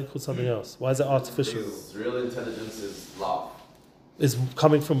 Why isn't it called something else? Why is it artificial? Because real intelligence is love. Is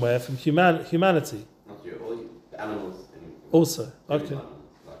coming from where? From humanity. Not you, all animals. Also, okay.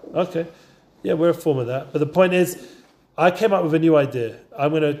 Okay. Yeah, we're a form of that. But the point is, I came up with a new idea.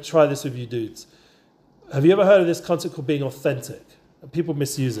 I'm going to try this with you dudes. Have you ever heard of this concept called being authentic? People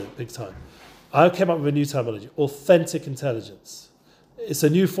misuse it big time. I came up with a new terminology, authentic intelligence. It's a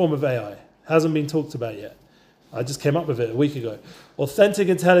new form of AI. Hasn't been talked about yet. I just came up with it a week ago. Authentic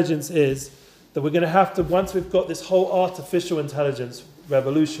intelligence is that we're going to have to, once we've got this whole artificial intelligence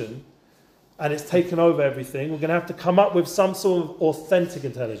revolution, and it's taken over everything, we're going to have to come up with some sort of authentic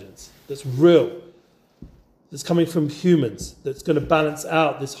intelligence that's real, that's coming from humans, that's going to balance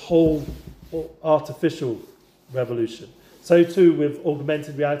out this whole artificial revolution. So too with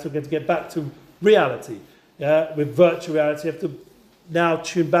augmented reality, we're going to get back to reality. Yeah, with virtual reality, you have to now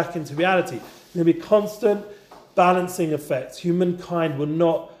tune back into reality. There'll be constant balancing effects. Humankind will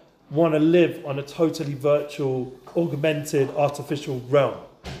not want to live on a totally virtual, augmented, artificial realm.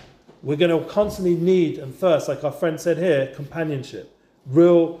 We're going to constantly need and thirst, like our friend said here, companionship,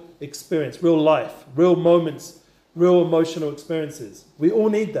 real experience, real life, real moments, real emotional experiences. We all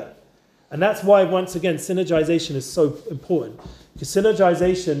need that. And that's why, once again, synergization is so important. Because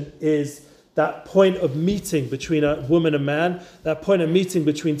synergization is that point of meeting between a woman and man, that point of meeting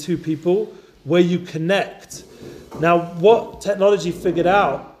between two people where you connect. Now, what technology figured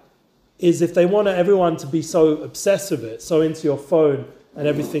out is if they want everyone to be so obsessed with it, so into your phone and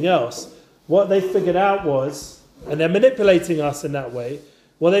everything else, what they figured out was, and they're manipulating us in that way,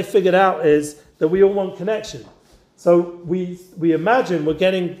 what they figured out is that we all want connection. So we imagine we're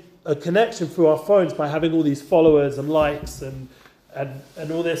getting a connection through our phones by having all these followers and likes and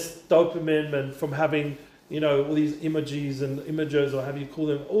all this dopamine, and from having, all these emojis and imagers, or however you call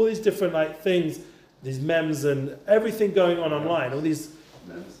them, all these different things, these memes and everything going on online, all these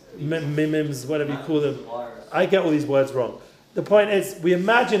memes, whatever you call them. I get all these words wrong. The point is, we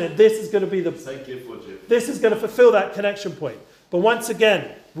imagine that this is going to be this is going to fulfill that connection point. But once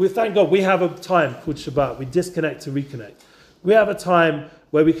again, we thank God we have a time called Shabbat. We disconnect to reconnect. We have a time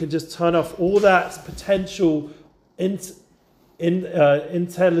where we can just turn off all that potential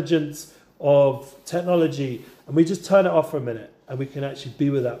intelligence of technology, and we just turn it off for a minute, and we can actually be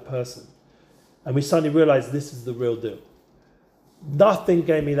with that person. And we suddenly realize this is the real deal. Nothing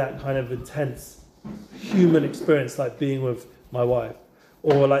gave me that kind of intense human experience like being with my wife,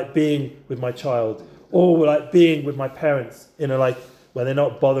 or like being with my child, or like being with my parents in a where they're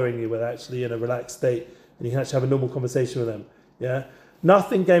not bothering you, where they're actually in a relaxed state and you can actually have a normal conversation with them. Yeah,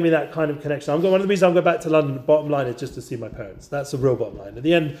 nothing gave me that kind of connection. One of the reasons I'm going back to London, the bottom line is just to see my parents. That's the real bottom line. At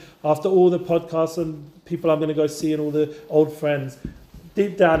the end, after all the podcasts and people I'm going to go see and all the old friends,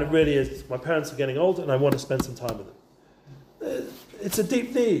 deep down it really is my parents are getting older and I want to spend some time with them. It's a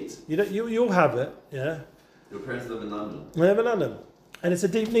deep need. You'll have it. Yeah. Your parents live in London. They live in London. And it's a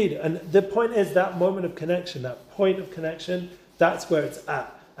deep need. And the point is that moment of connection, that point of connection, that's where it's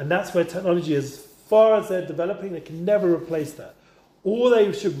at. And that's where technology, as far as they're developing, they can never replace that. All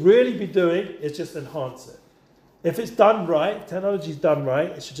they should really be doing is just enhance it. If it's done right, technology's done right,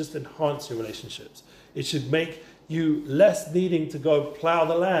 it should just enhance your relationships. It should make you less needing to go plow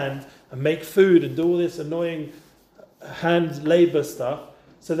the land and make food and do all this annoying hand labor stuff.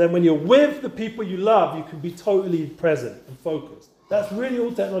 So then when you're with the people you love, you can be totally present and focused. That's really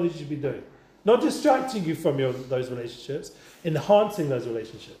all technology should be doing. Not distracting you from those relationships, enhancing those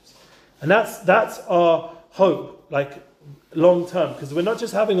relationships. And that's our hope, long term, because we're not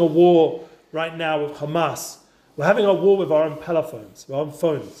just having a war right now with Hamas. We're having a war with our own telephones, our own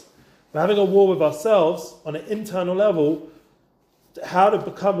phones. We're having a war with ourselves on an internal level, how to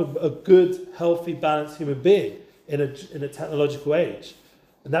become a good, healthy, balanced human being in a technological age.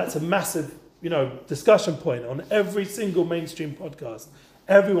 And that's a massive, discussion point on every single mainstream podcast.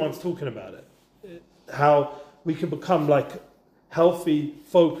 Everyone's talking about it. How we can become healthy,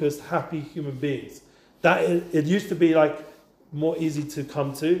 focused, happy human beings. It used to be more easy to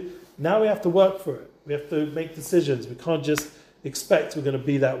come to. Now we have to work for it. We have to make decisions. We can't just expect we're going to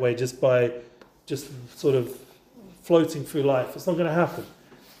be that way just by sort of floating through life. It's not going to happen.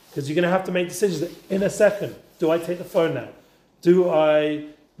 Because you're going to have to make decisions in a second. Do I take the phone now? Do I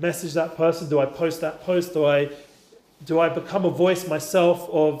message that person? Do I post that post? Do I become a voice myself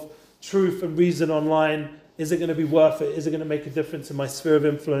of truth and reason online? Is it going to be worth it? Is it going to make a difference in my sphere of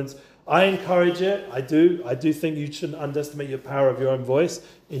influence? I encourage it. I do. I do think you shouldn't underestimate your power of your own voice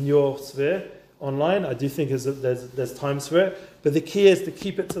in your sphere online. I do think there's times for it. But the key is to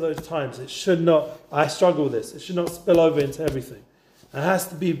keep it to those times. It should not, I struggle with this, it should not spill over into everything. It has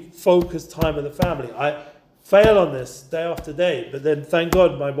to be focused time with the family. I fail on this day after day, but then thank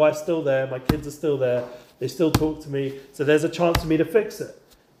God my wife's still there, my kids are still there, they still talk to me, so there's a chance for me to fix it.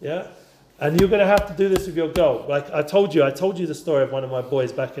 Yeah? And you're going to have to do this with your girl. I told you the story of one of my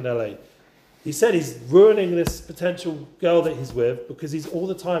boys back in LA. He said he's ruining this potential girl that he's with because he's all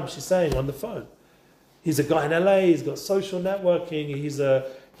the time, she's saying, on the phone. He's a guy in LA, he's got social networking, he's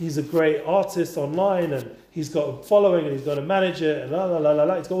a great artist online, and he's got a following, and he's got to manage it, and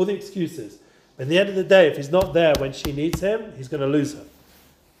he's got all the excuses. At the end of the day, if he's not there when she needs him, he's going to lose her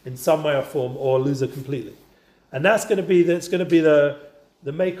in some way or form, or lose her completely. And that's going to be the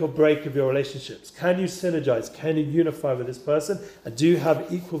make or break of your relationships. Can you synergize? Can you unify with this person? And do you have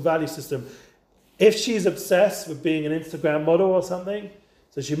equal value system? If she's obsessed with being an Instagram model or something,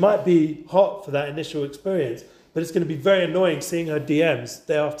 so she might be hot for that initial experience, But it's going to be very annoying seeing her DMs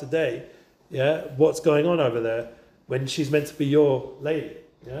day after day. Yeah, what's going on over there when she's meant to be your lady?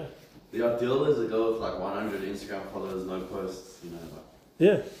 Yeah. The ideal is a girl with like 100 Instagram followers, no posts, you know. Like,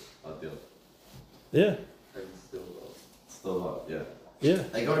 Yeah. ideal. Yeah. And still hot, yeah. Yeah.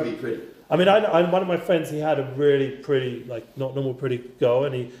 They gotta be pretty. I mean, one of my friends, he had a really pretty, like not normal pretty girl,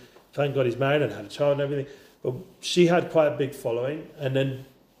 and he, thank God he's married and had a child and everything. But she had quite a big following, and then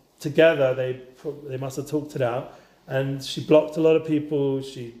together they must have talked it out, and she blocked a lot of people,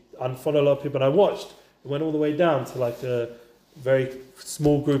 she unfollowed a lot of people, and I watched. It went all the way down to like a very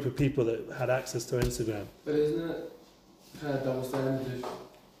small group of people that had access to Instagram. But isn't it kind of double standard if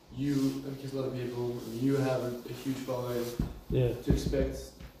you, because a lot of people, you have a huge following, to expect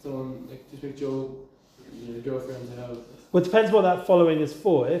someone, like, to expect your girlfriend to have... Well, it depends what that following is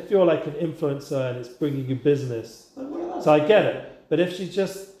for. If you're like an influencer and it's bringing you business, so I get it. But if she's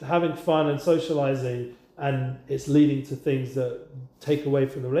just having fun and socializing and it's leading to things that take away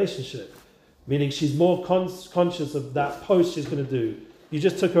from the relationship, meaning she's more conscious of that post she's going to do. You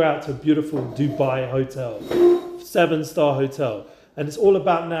just took her out to a beautiful Dubai hotel, 7-star hotel. And it's all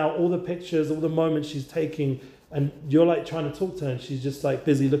about now, all the pictures, all the moments she's taking, and you're like trying to talk to her and she's just like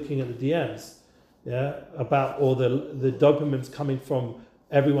busy looking at the DMs, about all the dopamine's coming from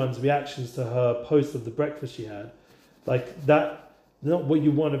everyone's reactions to her post of the breakfast she had. Like that, not what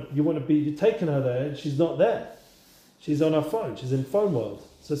you want to be, you're taking her there and she's not there. She's on her phone, she's in phone world.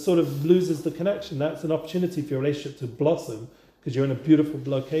 So it sort of loses the connection. That's an opportunity for your relationship to blossom because you're in a beautiful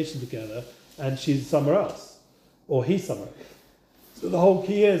location together and she's somewhere else or he's somewhere else. So the whole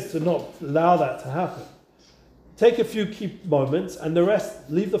key is to not allow that to happen. Take a few key moments and the rest,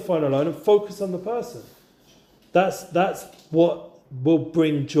 leave the phone alone and focus on the person. That's what will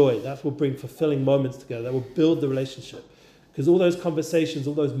bring joy. That will bring fulfilling moments together. That will build the relationship. Because all those conversations,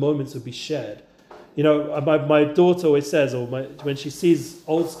 all those moments will be shared. You know, my daughter always says, when she sees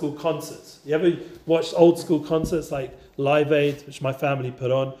old school concerts, you ever watched old school concerts like Live Aid, which my family put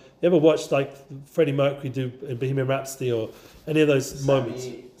on? You ever watched like Freddie Mercury do Bohemian Rhapsody or any of those moments?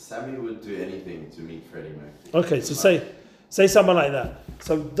 Sammy would do anything to meet Freddie Mercury. Okay, so say someone like that.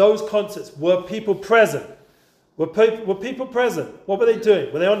 So those concerts, were people present? Were people present? What were they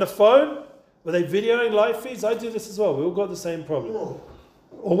doing? Were they on the phone? Were they videoing live feeds? I do this as well. We all got the same problem.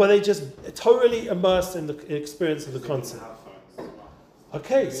 Or were they just totally immersed in the experience of the concert?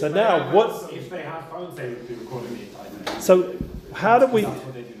 Okay, so now what? If they have phones, they would be recording the entire thing. So how do we?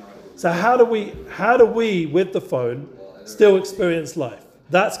 So how do we with the phone still experience life?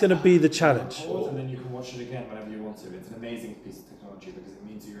 That's going to be the challenge. And then you can watch it again whenever you want to. It's an amazing piece of technology because it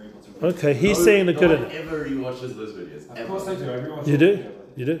means you're able to. Okay, he's saying the good in it. Ever rewatches those videos? Of course I do. Everyone. You do?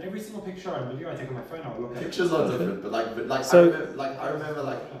 You do? Every single picture and video I take on my phone, I'll look at. Pictures are different, but like So- I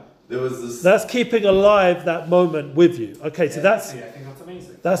remember there was this. That's keeping alive that moment with you. Okay, so that's I think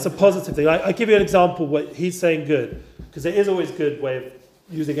that's amazing. a positive thing. I give you an example. What he's saying good, because it is always a good way of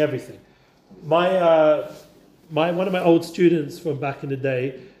using everything. One of my old students from back in the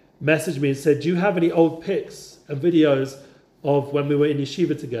day messaged me and said, "Do you have any old pics and videos of when we were in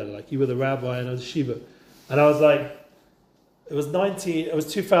yeshiva together? Like you were the rabbi and I was yeshiva." And I was like, it was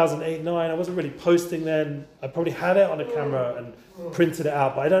 2008-9. I wasn't really posting then. I probably had it on a camera and printed it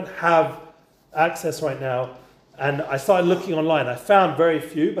out, but I don't have access right now. And I started looking online. I found very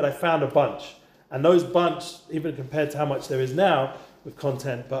few, but I found a bunch. And those bunch, even compared to how much there is now with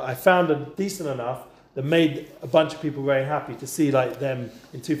content, but I found a decent enough that made a bunch of people very happy to see like them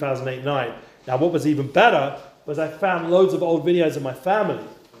in 2008-9. Now, what was even better was I found loads of old videos of my family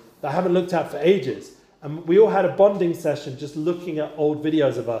that I haven't looked at for ages. And we all had a bonding session just looking at old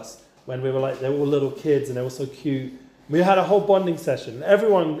videos of us when we were like, they were all little kids and they were so cute. We had a whole bonding session.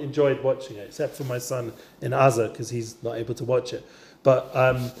 Everyone enjoyed watching it, except for my son in Azza, because he's not able to watch it. But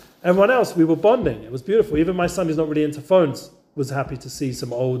everyone else, we were bonding. It was beautiful. Even my son, who's not really into phones, was happy to see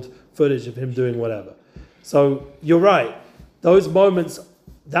some old footage of him doing whatever. So you're right. Those moments,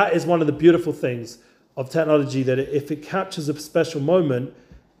 that is one of the beautiful things of technology, that if it captures a special moment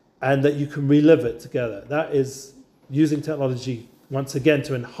and that you can relive it together, that is using technology once again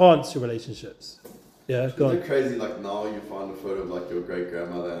to enhance your relationships. Yeah, go on. Isn't it crazy, like now you find a photo of like your great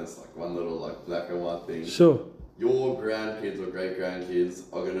grandmother and it's like one little like black and white thing. Sure. Your grandkids or great grandkids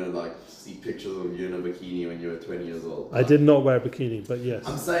are gonna like see pictures of you in a bikini when you were 20 years old. I did not wear a bikini, but yes.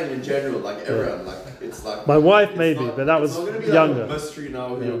 I'm saying in general, like everyone, like it's like my wife maybe, but that was it's not gonna be younger. Like a mystery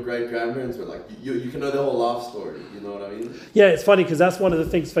now with your great grandparents, but like you can know the whole life story. You know what I mean? Yeah, it's funny because that's one of the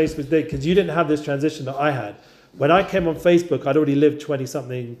things Facebook did, because you didn't have this transition that I had. When I came on Facebook, I'd already lived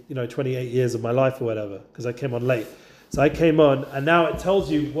 28 years of my life or whatever, because I came on late. So I came on, and now it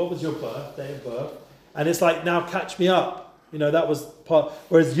tells you what was your birth, day of birth, and it's like, now catch me up. You know, that was part.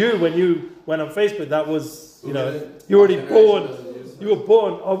 Whereas when you went on Facebook, that was, you know, you were already born. You were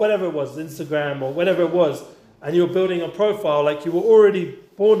born, or whatever it was, Instagram or whatever it was, and you were building a profile like you were already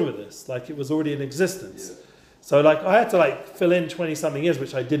born with this, like it was already in existence. So like I had to like fill in 20 something years,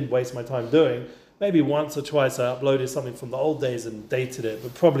 which I didn't waste my time doing. Maybe once or twice I uploaded something from the old days and dated it,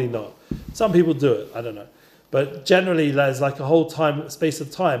 but probably not. Some people do it, I don't know. But generally there's like a whole space of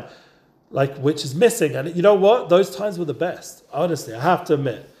time, like which is missing. And you know what? Those times were the best. Honestly, I have to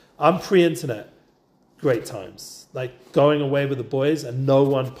admit. I'm pre-internet. Great times. Like going away with the boys and no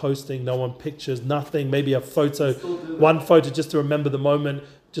one posting, no one pictures, nothing. Maybe a photo, one photo just to remember the moment,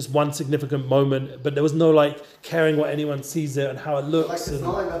 just one significant moment. But there was no like caring what anyone sees it and how it looks. Like, it's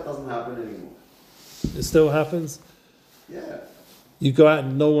not like that doesn't happen anymore. It still happens? Yeah. You go out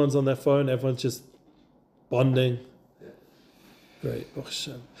and no one's on their phone, everyone's just bonding. Yeah. Great. Oh,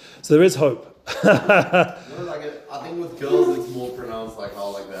 shit. So there is hope. I think with girls it's more pronounced, like how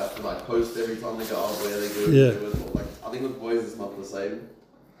like they have to like post every time they go out where they go. Yeah. Like I think with boys it's not the same.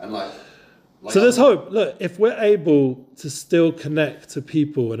 And like so there's hope. Look, if we're able to still connect to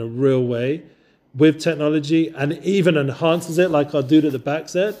people in a real way with technology and even enhances it, like our dude at the back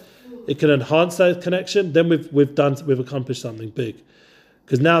said, it can enhance that connection, then we've accomplished something big.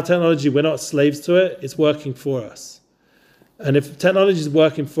 Because now technology, we're not slaves to it, it's working for us. And if technology is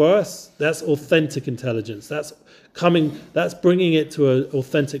working for us, that's authentic intelligence. That's bringing it to an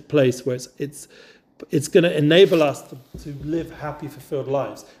authentic place where it's going to enable us to live happy, fulfilled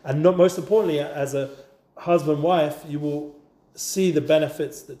lives. And most importantly, as a husband, wife, you will see the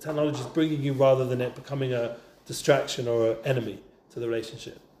benefits that technology is bringing you rather than it becoming a distraction or an enemy to the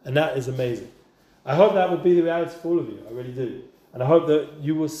relationship. And that is amazing. I hope that will be the reality for all of you. I really do. And I hope that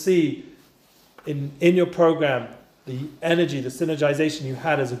you will see in your program the energy, the synergization you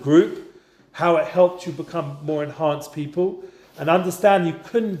had as a group, how it helped you become more enhanced people, and understand you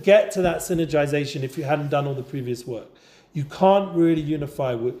couldn't get to that synergization if you hadn't done all the previous work. You can't really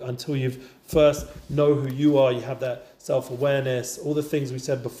unify until you've first know who you are, you have that self-awareness, all the things we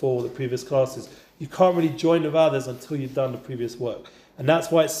said before, the previous classes. You can't really join with others until you've done the previous work. And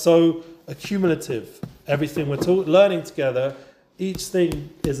that's why it's so accumulative. Everything we're learning together, each thing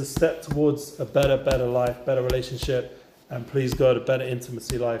is a step towards a better life, better relationship, and please God, a better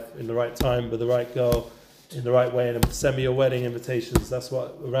intimacy life in the right time with the right girl, in the right way, and send me your wedding invitations. That's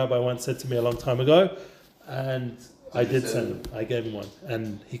what a rabbi once said to me a long time ago, and I did send him. I gave him one,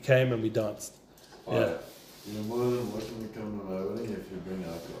 and he came and we danced. Yeah. You're more than welcome to come to my wedding if you bring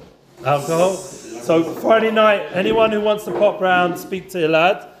alcohol. Alcohol. So Friday night, anyone who wants to pop round, speak to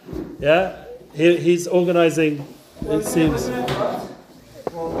Elad. Yeah, he's organising. It seems.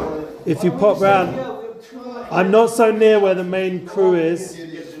 If you pop round, I'm not so near where the main crew is.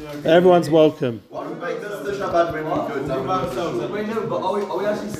 Everyone's welcome. Why don't we make this the Shabbat when we go down? Wait, no, but are we actually